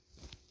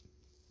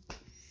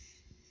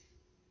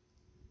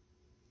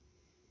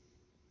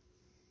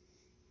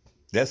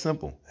 That's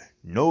simple.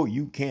 No,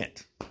 you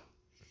can't.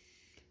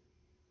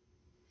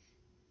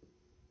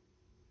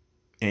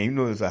 And even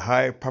though there's a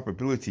high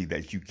probability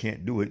that you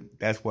can't do it,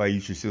 that's why you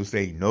should still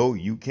say, no,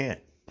 you can't.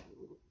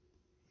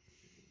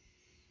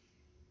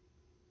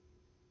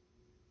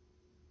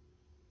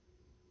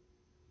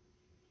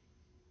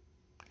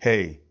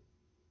 Hey,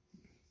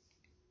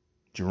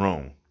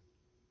 Jerome,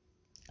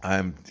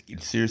 I'm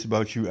serious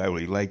about you. I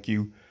really like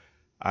you.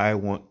 I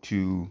want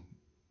to,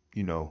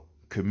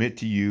 commit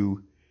to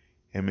you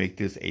and make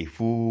this a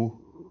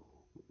full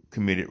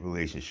committed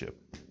relationship.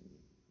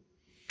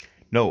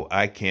 No,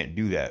 I can't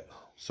do that.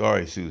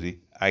 Sorry, Susie,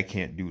 I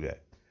can't do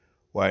that.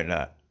 Why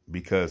not?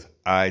 Because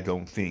I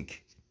don't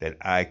think that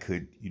I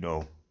could,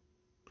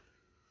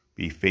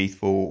 be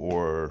faithful,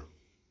 or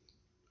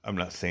I'm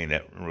not saying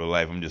that in real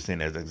life. I'm just saying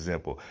that as an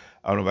example.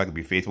 I don't know if I could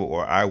be faithful,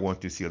 or I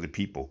want to see other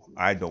people.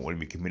 I don't want to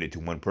be committed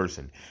to one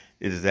person.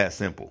 It is that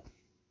simple.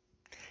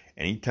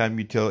 Anytime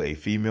you tell a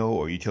female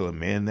or you tell a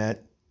man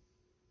that,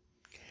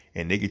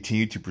 and they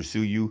continue to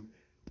pursue you,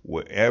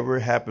 whatever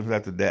happens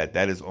after that,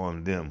 that is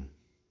on them.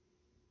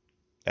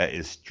 That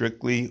is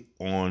strictly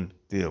on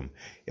them.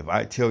 If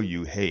I tell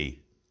you,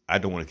 hey, I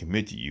don't want to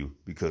commit to you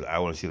because I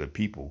want to see other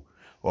people,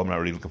 or I'm not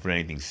really looking for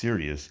anything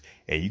serious,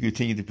 and you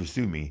continue to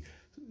pursue me,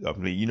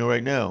 I'm letting you know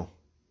right now,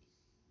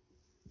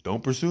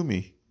 don't pursue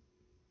me,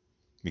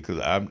 because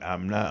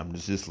I'm not. I'm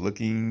just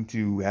looking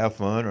to have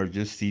fun, or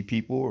just see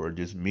people, or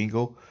just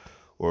mingle,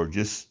 or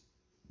just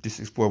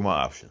explore my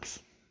options.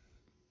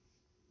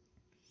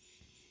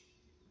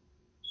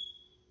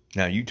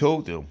 Now, you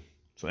told them,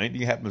 so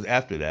anything happens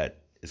after that,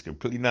 it's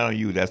completely not on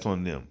you. That's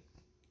on them.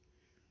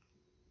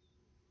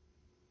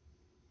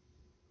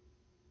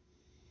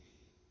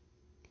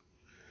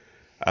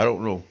 I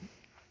don't know.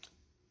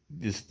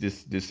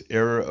 This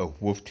era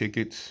of wolf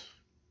tickets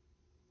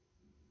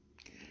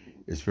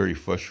is very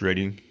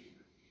frustrating,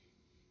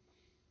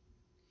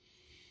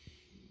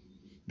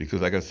 because,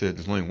 like I said,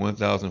 there's only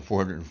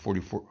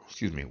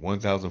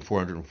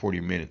 1,440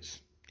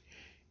 minutes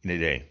in a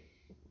day,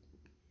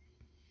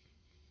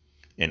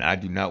 and I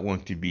do not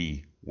want to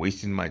be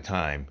wasting my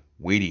time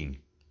waiting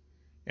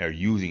or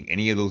using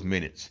any of those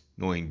minutes,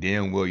 knowing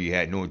damn well you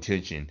had no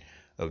intention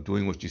of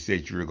doing what you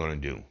said you were going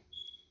to do.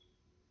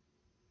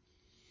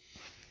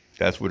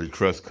 That's where the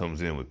trust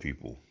comes in with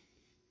people.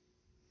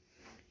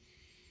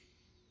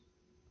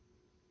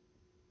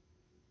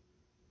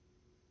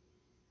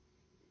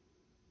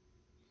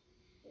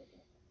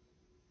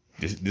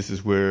 This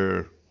is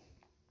where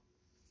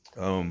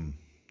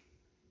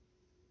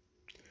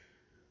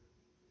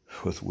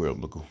what's the word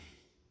I'm looking?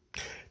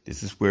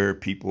 This is where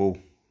people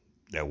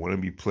that want to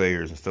be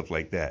players and stuff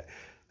like that.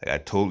 Like, I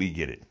totally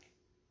get it.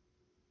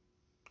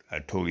 I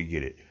totally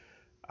get it.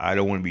 I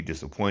don't want to be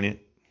disappointed.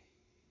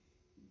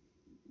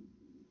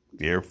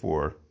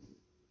 Therefore,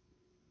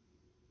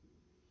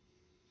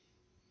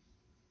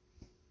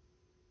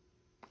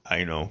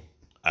 I don't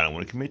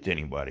want to commit to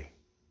anybody.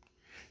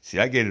 See,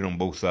 I get it on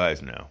both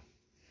sides now.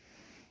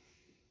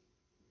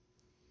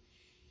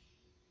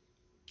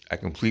 I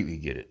completely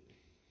get it.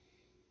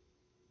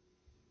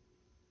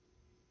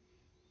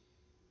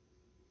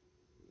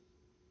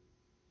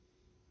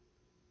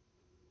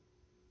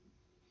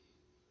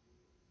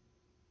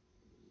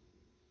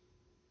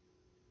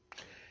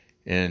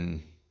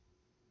 And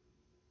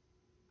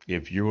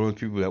if you're one of the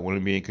people that want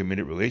to be in a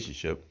committed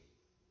relationship,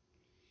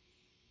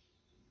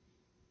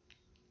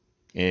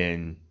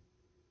 and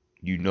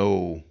you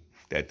know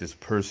that this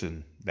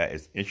person that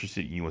is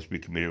interested in you wants to be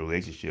in a committed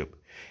relationship,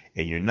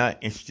 and you're not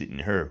interested in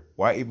her,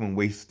 why even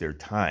waste their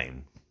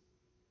time?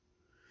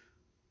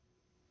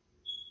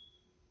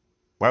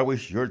 Why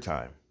waste your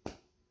time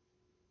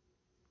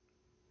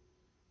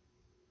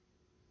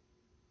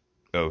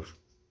of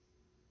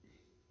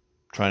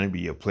trying to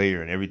be a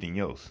player and everything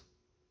else?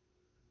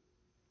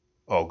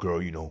 Oh, girl,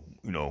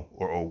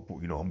 or oh,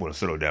 I'm gonna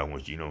settle down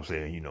with you. You know what I'm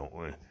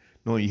saying?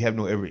 No, you have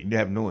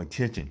no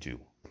intention to.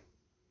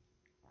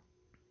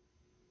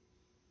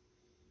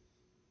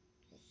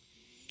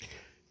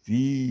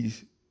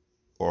 These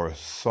are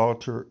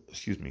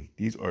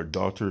these are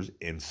daughters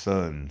and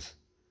sons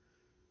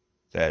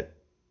that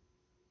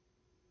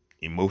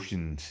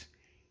emotions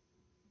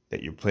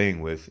that you're playing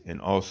with, and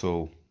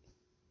also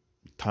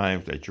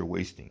times that you're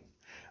wasting.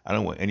 I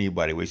don't want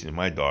anybody wasting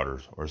my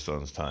daughter's or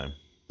son's time.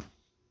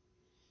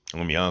 I'm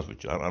gonna be honest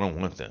with you. I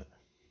don't want that.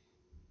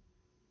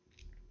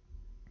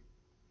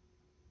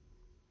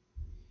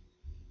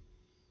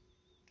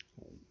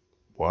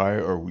 Why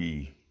are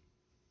we,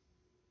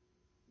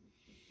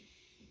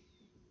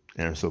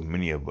 and so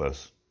many of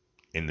us,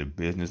 in the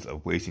business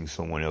of wasting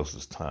someone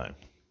else's time?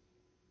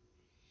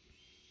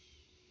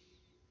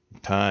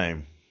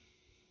 Time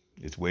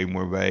is way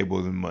more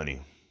valuable than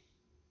money.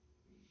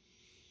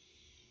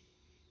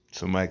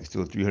 Somebody can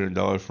steal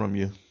 $300 from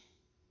you,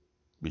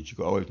 but you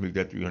can always make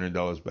that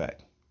 $300 back.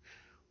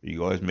 You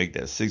can always make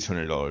that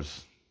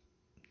 $600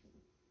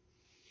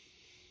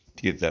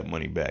 to get that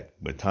money back.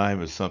 But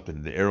time is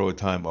something. The arrow of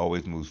time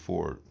always moves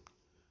forward.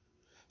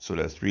 So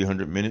that's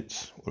 300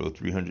 minutes, or those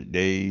 300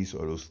 days,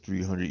 or those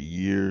 300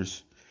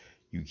 years,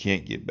 you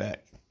can't get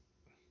back.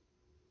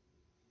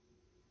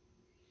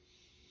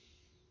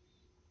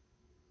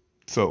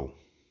 So,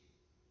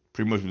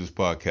 pretty much with this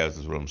podcast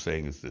is what I'm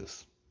saying is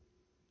this.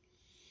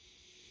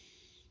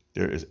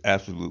 There is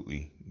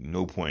absolutely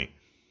no point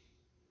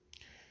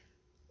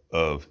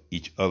of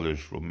each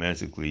other's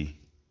romantically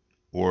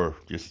or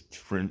just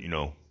I don't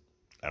know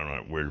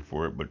the word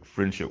for it, but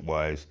friendship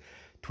wise,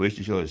 to waste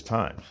each other's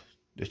times.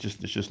 There's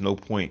just no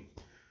point.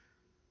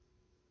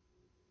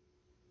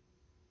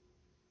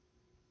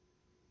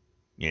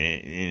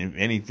 And if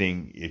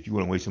anything, if you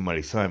want to waste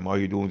somebody's time, all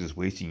you're doing is just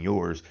wasting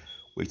yours,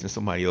 wasting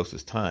somebody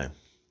else's time.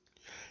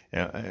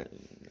 And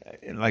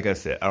like I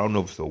said, I don't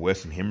know if it's a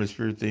Western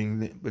Hemisphere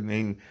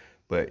thing,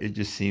 but it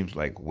just seems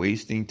like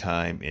wasting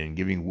time and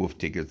giving wolf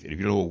tickets. If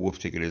you know what a wolf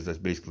ticket is, that's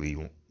basically,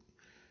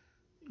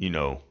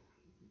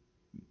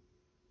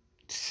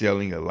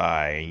 selling a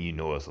lie, and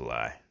it's a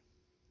lie.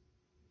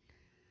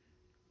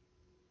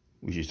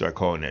 We should start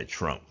calling that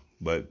Trump.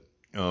 But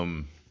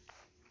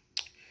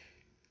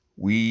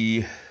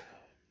we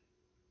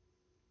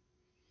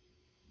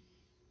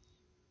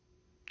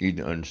need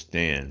to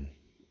understand,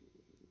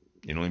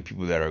 and only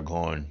people that are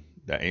gone,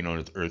 that ain't on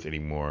this earth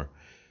anymore,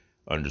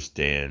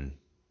 understand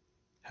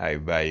how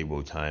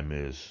valuable time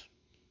is.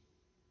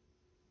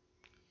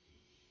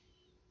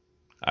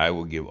 I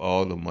will give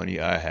all the money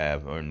I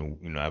have, or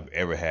I've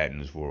ever had in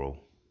this world,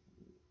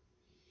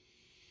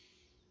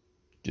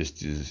 just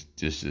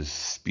to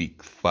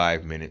speak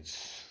 5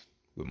 minutes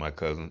with my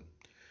cousin,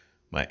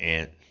 my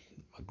aunt,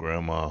 my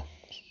grandma.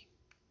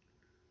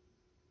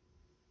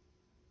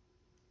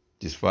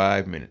 Just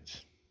 5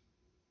 minutes.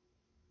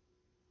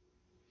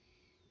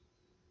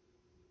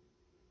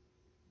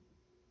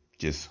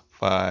 Just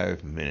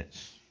 5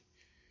 minutes.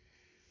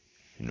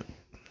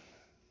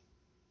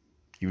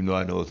 Even though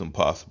I know it's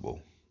impossible,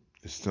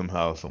 it's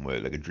somehow, somewhere,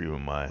 like a dream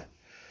of mine.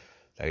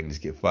 I can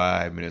just get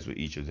 5 minutes with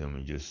each of them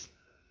and just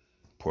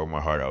pour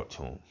my heart out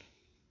to them.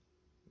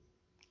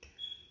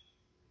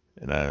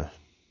 And the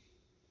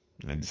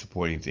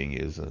disappointing thing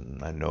is,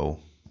 and I know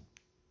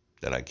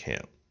that I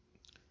can't.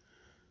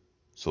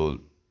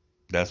 So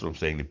that's what I'm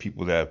saying. The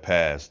people that have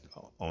passed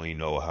only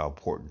know how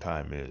important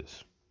time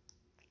is.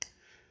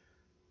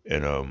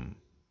 And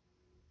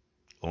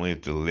only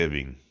if the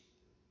living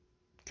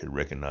could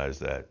recognize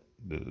that,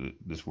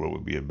 this world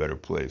would be a better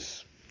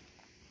place.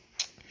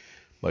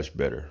 Much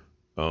better.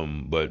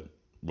 But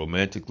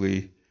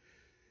romantically,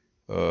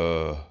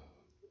 just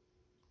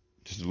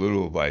a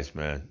little advice,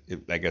 man.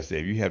 Like I said,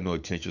 if you have no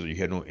intentions or you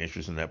have no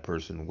interest in that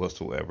person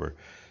whatsoever,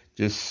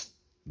 just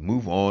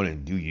move on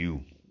and do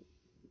you.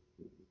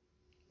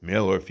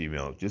 Male or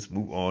female, just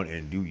move on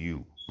and do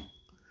you.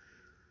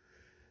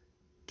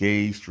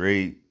 Gay,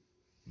 straight,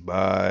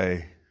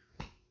 bi,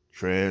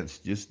 trans,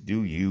 just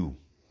do you.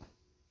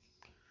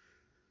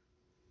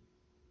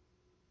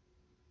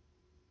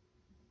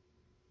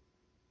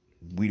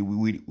 We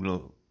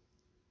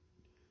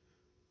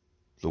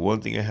the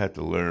one thing I had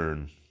to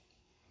learn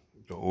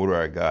the older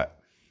I got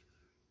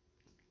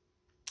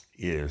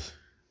is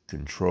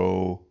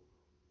control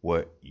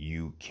what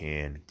you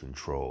can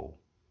control.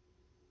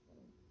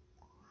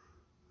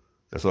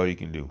 That's all you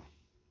can do.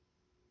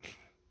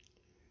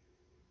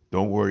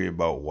 Don't worry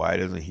about why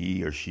doesn't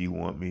he or she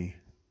want me?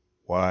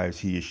 Why does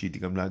he or she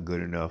think I'm not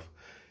good enough?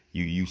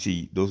 You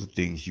see, those are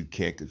things you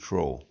can't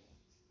control.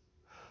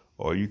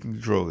 All you can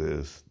control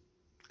is,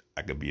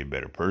 I can be a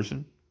better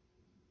person.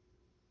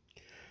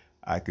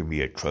 I can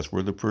be a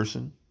trustworthy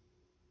person.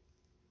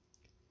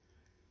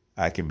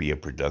 I can be a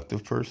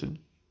productive person.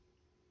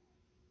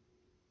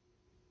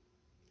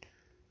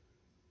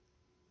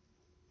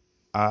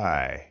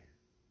 I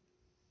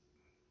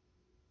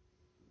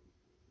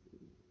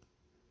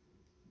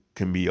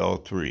can be all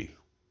three.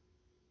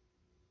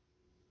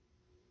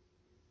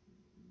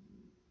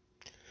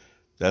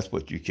 That's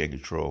what you can't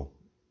control.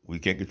 We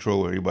can't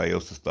control anybody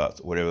else's thoughts,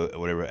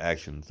 whatever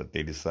actions that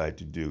they decide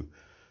to do,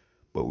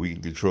 but we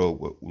can control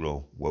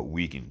what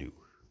we can do.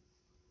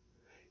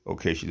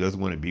 Okay, she doesn't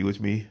want to be with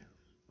me.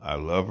 I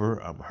love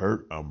her. I'm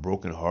hurt. I'm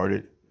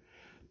brokenhearted,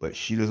 but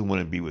she doesn't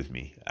want to be with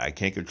me. I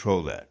can't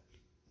control that.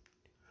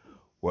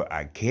 What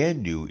I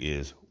can do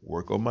is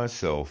work on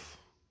myself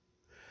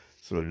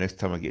so the next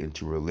time I get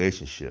into a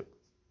relationship,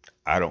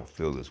 I don't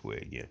feel this way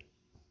again.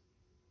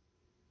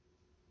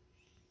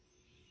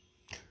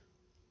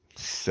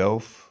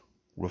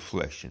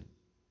 Self-reflection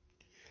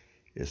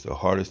is the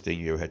hardest thing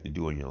you ever had to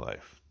do in your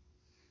life.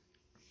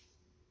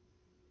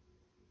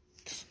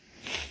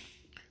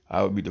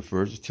 I would be the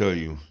first to tell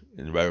you,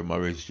 in my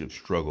relationship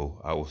struggle,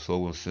 I was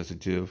so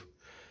insensitive.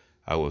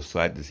 I was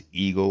like this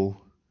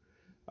ego.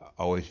 I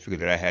always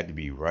figured that I had to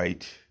be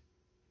right.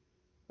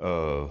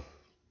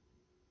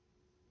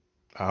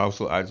 I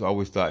just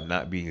always thought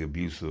not being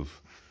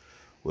abusive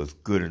was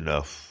good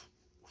enough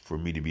for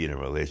me to be in a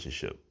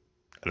relationship.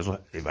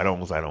 If I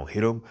don't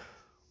hit them,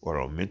 or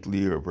I'm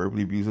mentally or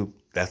verbally abusive,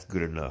 that's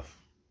good enough.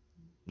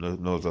 No,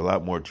 there's a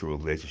lot more to a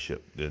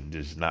relationship than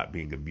just not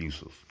being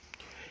abusive.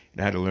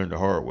 And I had to learn the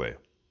hard way.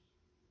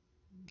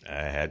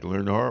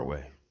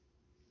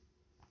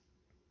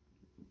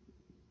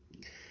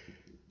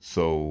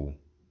 So,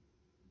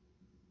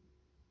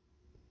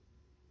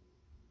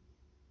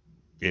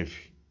 if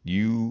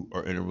you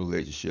are in a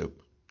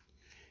relationship,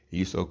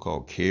 you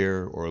so-called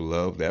care or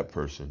love that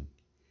person,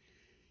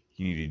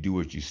 you need to do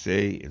what you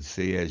say and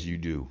say as you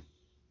do.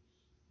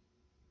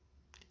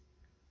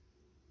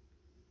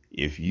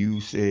 If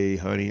you say,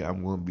 honey,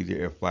 I'm going to be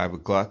there at 5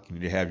 o'clock, you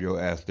need to have your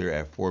ass there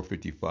at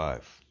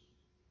 4:55.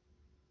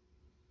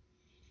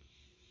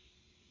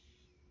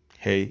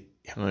 Hey,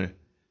 honey,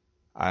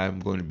 I'm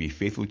going to be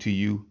faithful to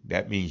you.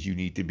 That means you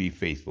need to be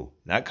faithful.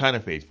 Not kind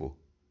of faithful.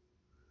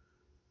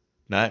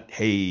 Not,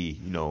 hey,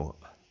 I'm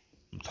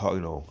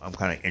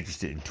kind of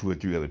interested in 2 or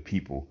 3 other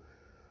people,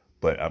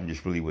 but I'm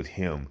just really with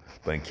him.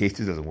 But in case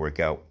this doesn't work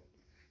out,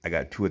 I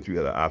got 2 or 3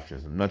 other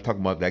options. I'm not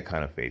talking about that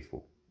kind of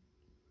faithful.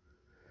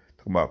 I'm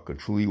talking about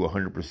truly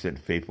 100%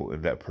 faithful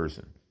in that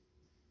person.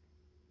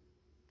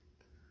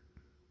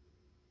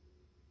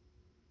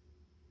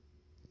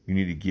 You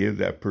need to give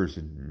that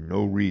person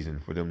no reason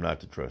for them not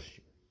to trust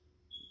you.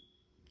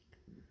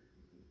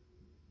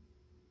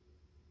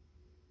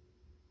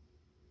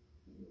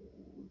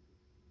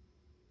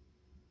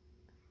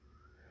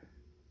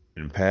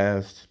 In the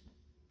past,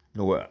 you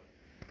know what?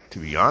 To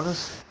be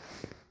honest,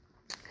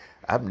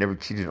 I've never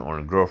cheated on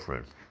a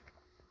girlfriend.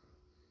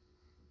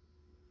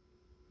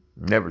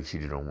 Never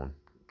cheated on one.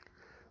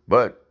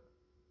 But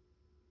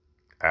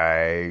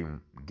I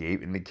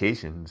gave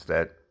indications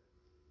that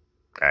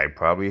I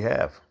probably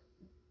have.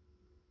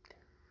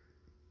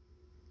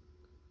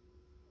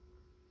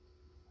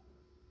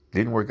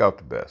 Didn't work out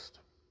the best.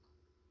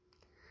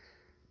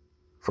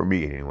 For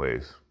me,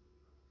 anyways.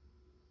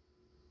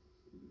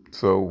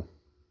 So,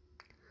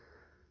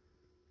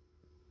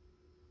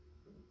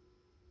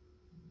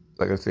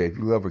 like I said, if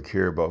you love or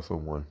care about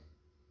someone,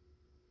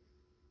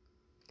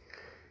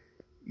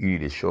 you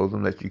need to show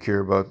them that you care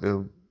about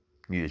them.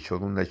 You need to show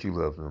them that you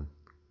love them.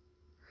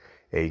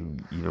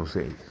 And,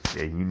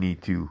 and you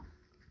need to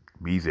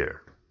be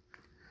there.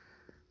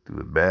 Through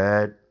the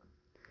bad,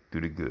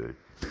 through the good.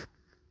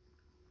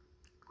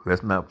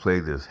 Let's not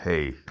play this,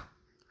 hey,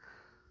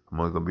 I'm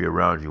only going to be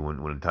around you when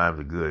the times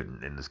are good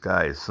and the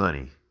sky is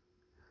sunny.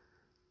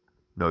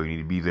 No, you need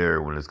to be there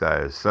when the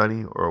sky is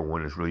sunny or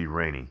when it's really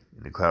raining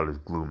and the cloud is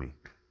gloomy.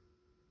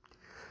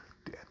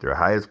 At their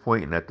highest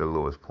point and at their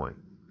lowest point.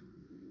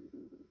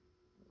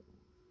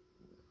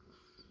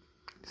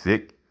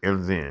 Thick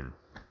and thin.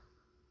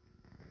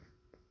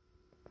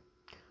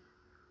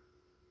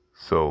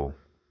 So,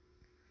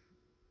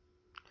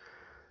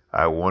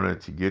 I wanted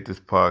to get this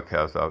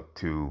podcast out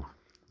to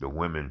the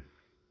women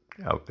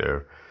out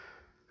there.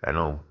 I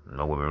know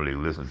no women really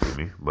listen to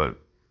me, but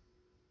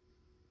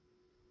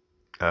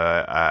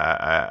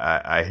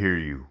I hear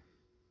you.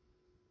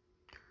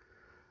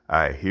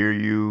 I hear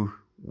you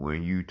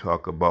when you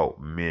talk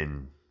about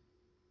men.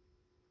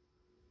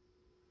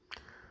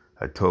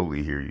 I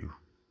totally hear you.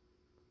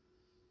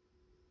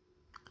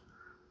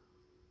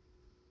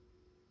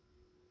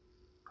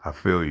 I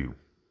feel you.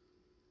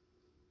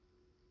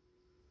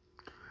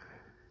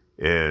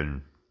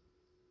 And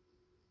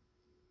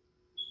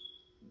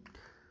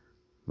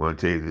I'm going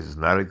to tell you, this is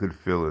not a good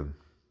feeling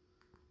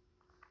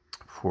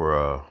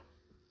for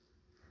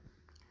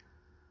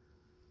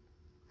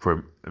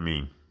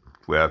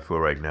where I feel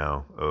right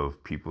now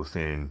of people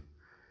saying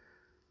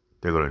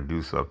they're going to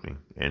do something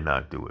and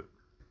not do it.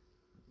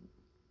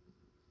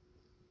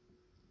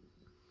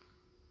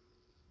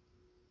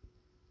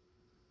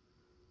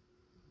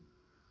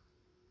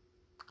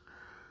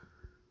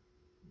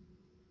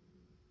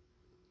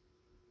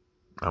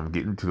 I'm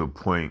getting to the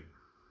point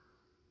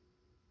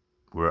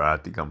where I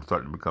think I'm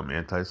starting to become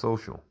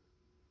antisocial.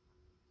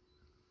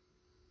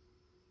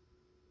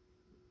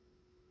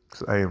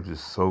 I am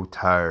just so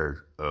tired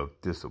of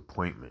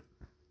disappointment.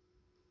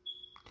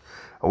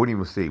 I wouldn't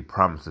even say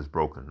promises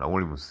broken. I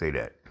wouldn't even say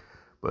that.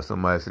 But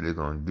somebody said they're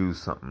going to do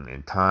something,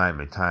 and time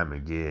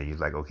again, you're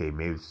like, okay,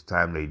 maybe it's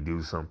time they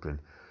do something,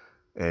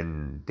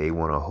 and they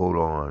want to hold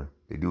on.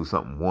 They do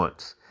something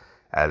once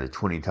out of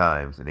 20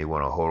 times, and they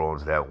want to hold on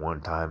to that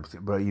one time.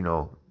 But,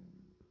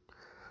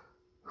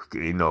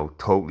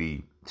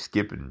 totally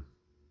skipping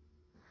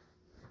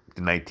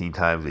the 19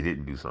 times they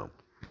didn't do something.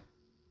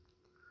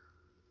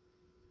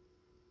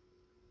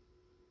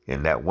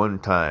 And that one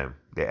time,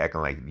 they're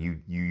acting like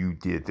you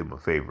did them a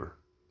favor,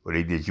 or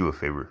they did you a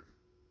favor.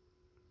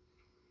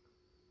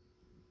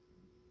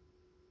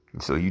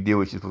 And so you did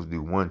what you're supposed to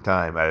do one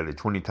time out of the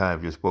 20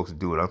 times you're supposed to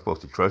do it. I'm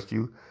supposed to trust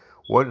you.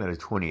 1 out of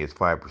 20 is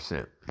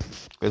 5%.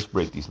 Let's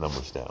break these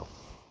numbers down.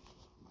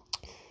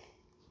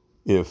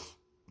 If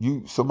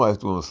somebody's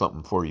doing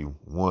something for you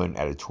 1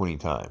 out of 20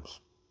 times,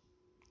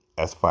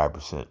 that's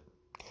 5%.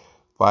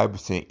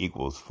 5%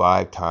 equals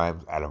 5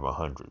 times out of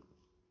 100.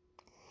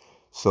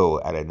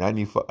 So out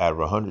of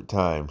 100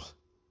 times,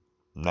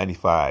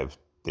 95,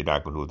 they're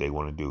not going to do what they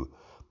want to do.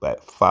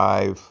 But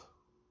 5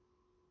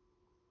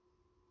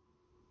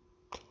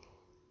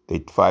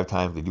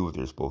 times they do what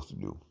they're supposed to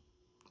do,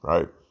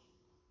 right?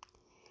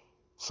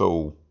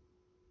 So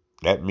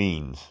that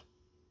means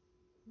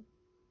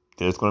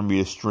there's going to be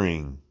a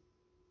string,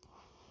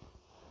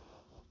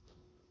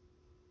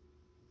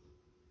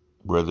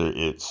 whether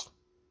it's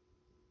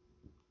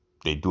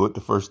they do it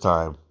the first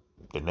time,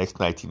 the next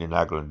 19 they're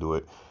not going to do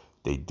it.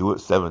 They do it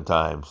 7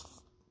 times.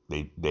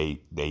 They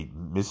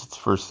miss it the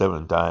first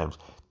 7 times.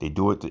 They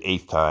do it the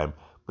 8th time,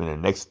 but in the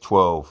next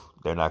 12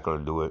 they're not going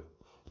to do it.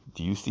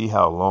 Do you see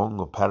how long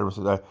a pattern is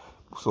that?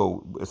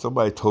 So if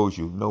somebody told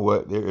you, you know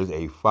what, there is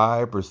a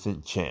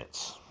 5%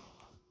 chance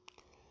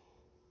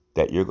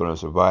that you're going to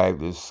survive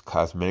this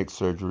cosmetic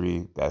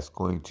surgery that's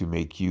going to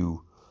make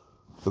you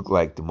look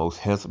like the most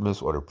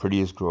handsomest or the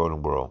prettiest girl in the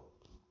world.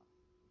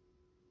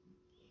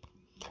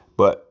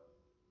 But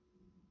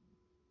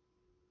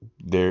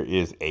there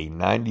is a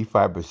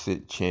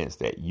 95% chance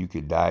that you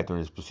could die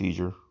during this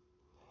procedure.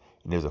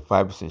 And there's a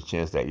 5%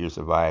 chance that you'll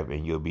survive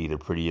and you'll be the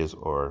prettiest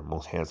or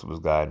most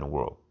handsomest guy in the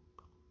world.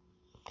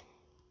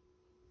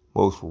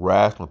 Most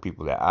rational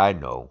people that I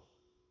know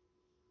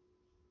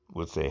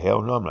would say,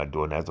 hell no, I'm not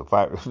doing that. It's a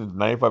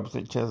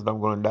 95% chance that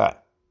I'm going to die.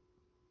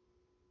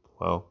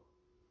 Well,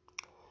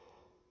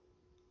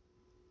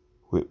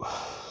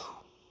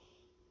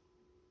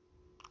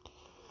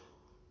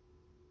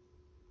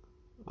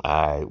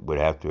 I would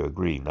have to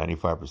agree.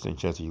 95%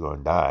 chance that you're going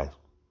to die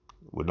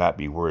would not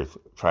be worth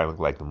trying to look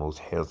like the most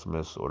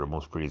handsomest or the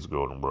most prettiest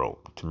girl in the world.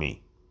 To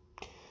me,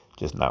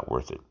 just not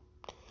worth it.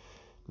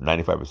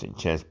 95%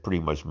 chance pretty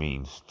much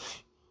means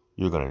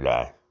you're going to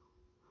die.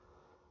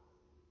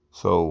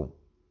 So,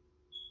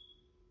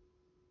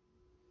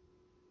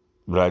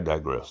 but I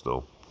digress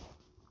though.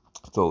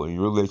 So in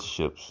your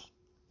relationships,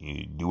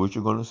 you do what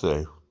you're going to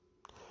say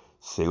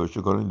what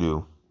you're going to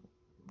do.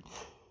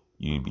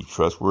 You need to be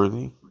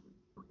trustworthy.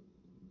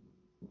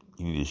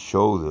 You need to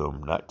show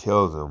them, not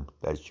tell them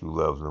that you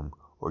love them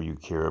or you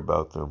care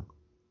about them.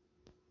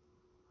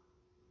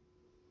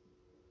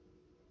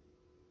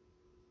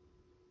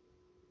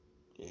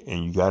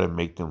 And you got to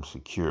make them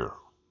secure,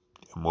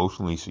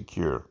 emotionally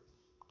secure.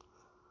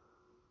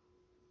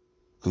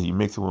 Because you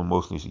make someone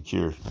emotionally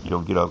secure, you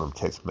don't get all them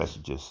text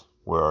messages.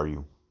 Where are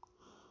you?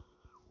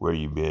 Where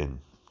you been?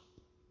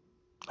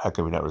 How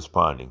come you're not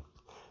responding?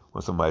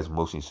 When somebody's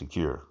emotionally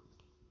secure.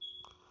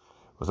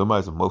 When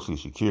somebody's emotionally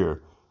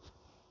secure,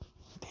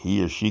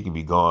 he or she can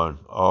be gone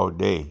all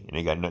day and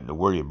they got nothing to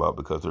worry about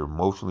because they're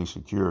emotionally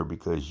secure,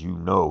 because they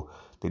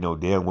know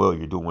damn well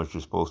you're doing what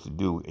you're supposed to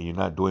do and you're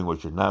not doing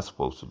what you're not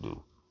supposed to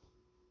do.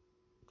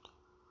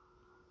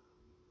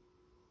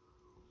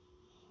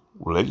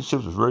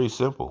 Relationships are very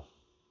simple.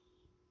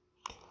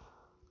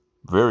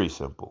 Very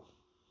simple.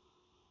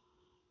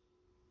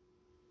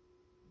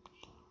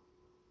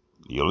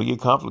 You only get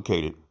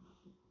complicated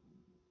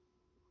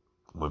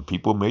when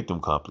people make them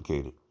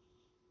complicated.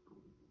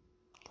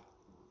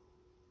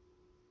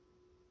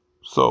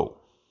 So,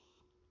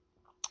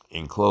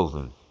 in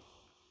closing,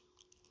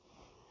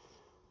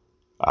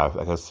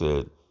 like I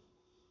said,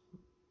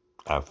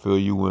 I feel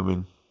you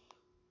women,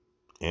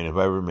 and if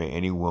I ever made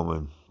any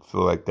woman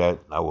feel like that,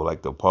 I would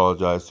like to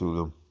apologize to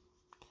them,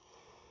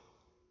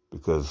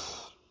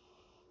 because,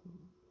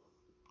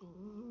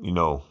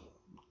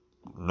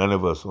 none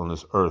of us on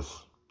this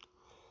earth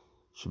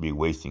should be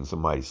wasting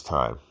somebody's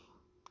time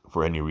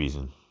for any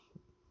reason.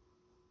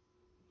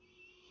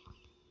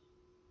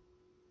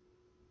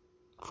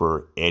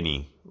 For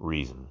any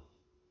reason.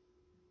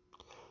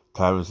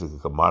 Time is a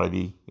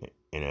commodity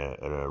and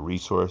a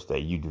resource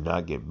that you do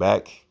not get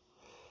back,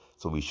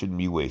 so we shouldn't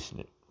be wasting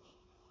it.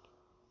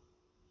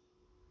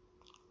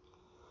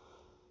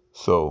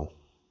 So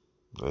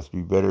let's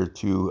be better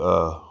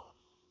to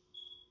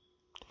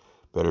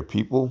better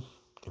people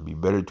and be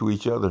better to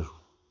each other.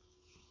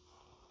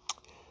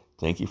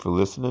 Thank you for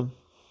listening.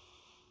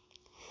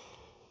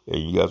 And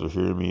you guys will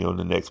hear me on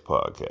the next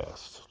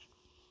podcast.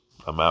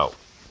 I'm out.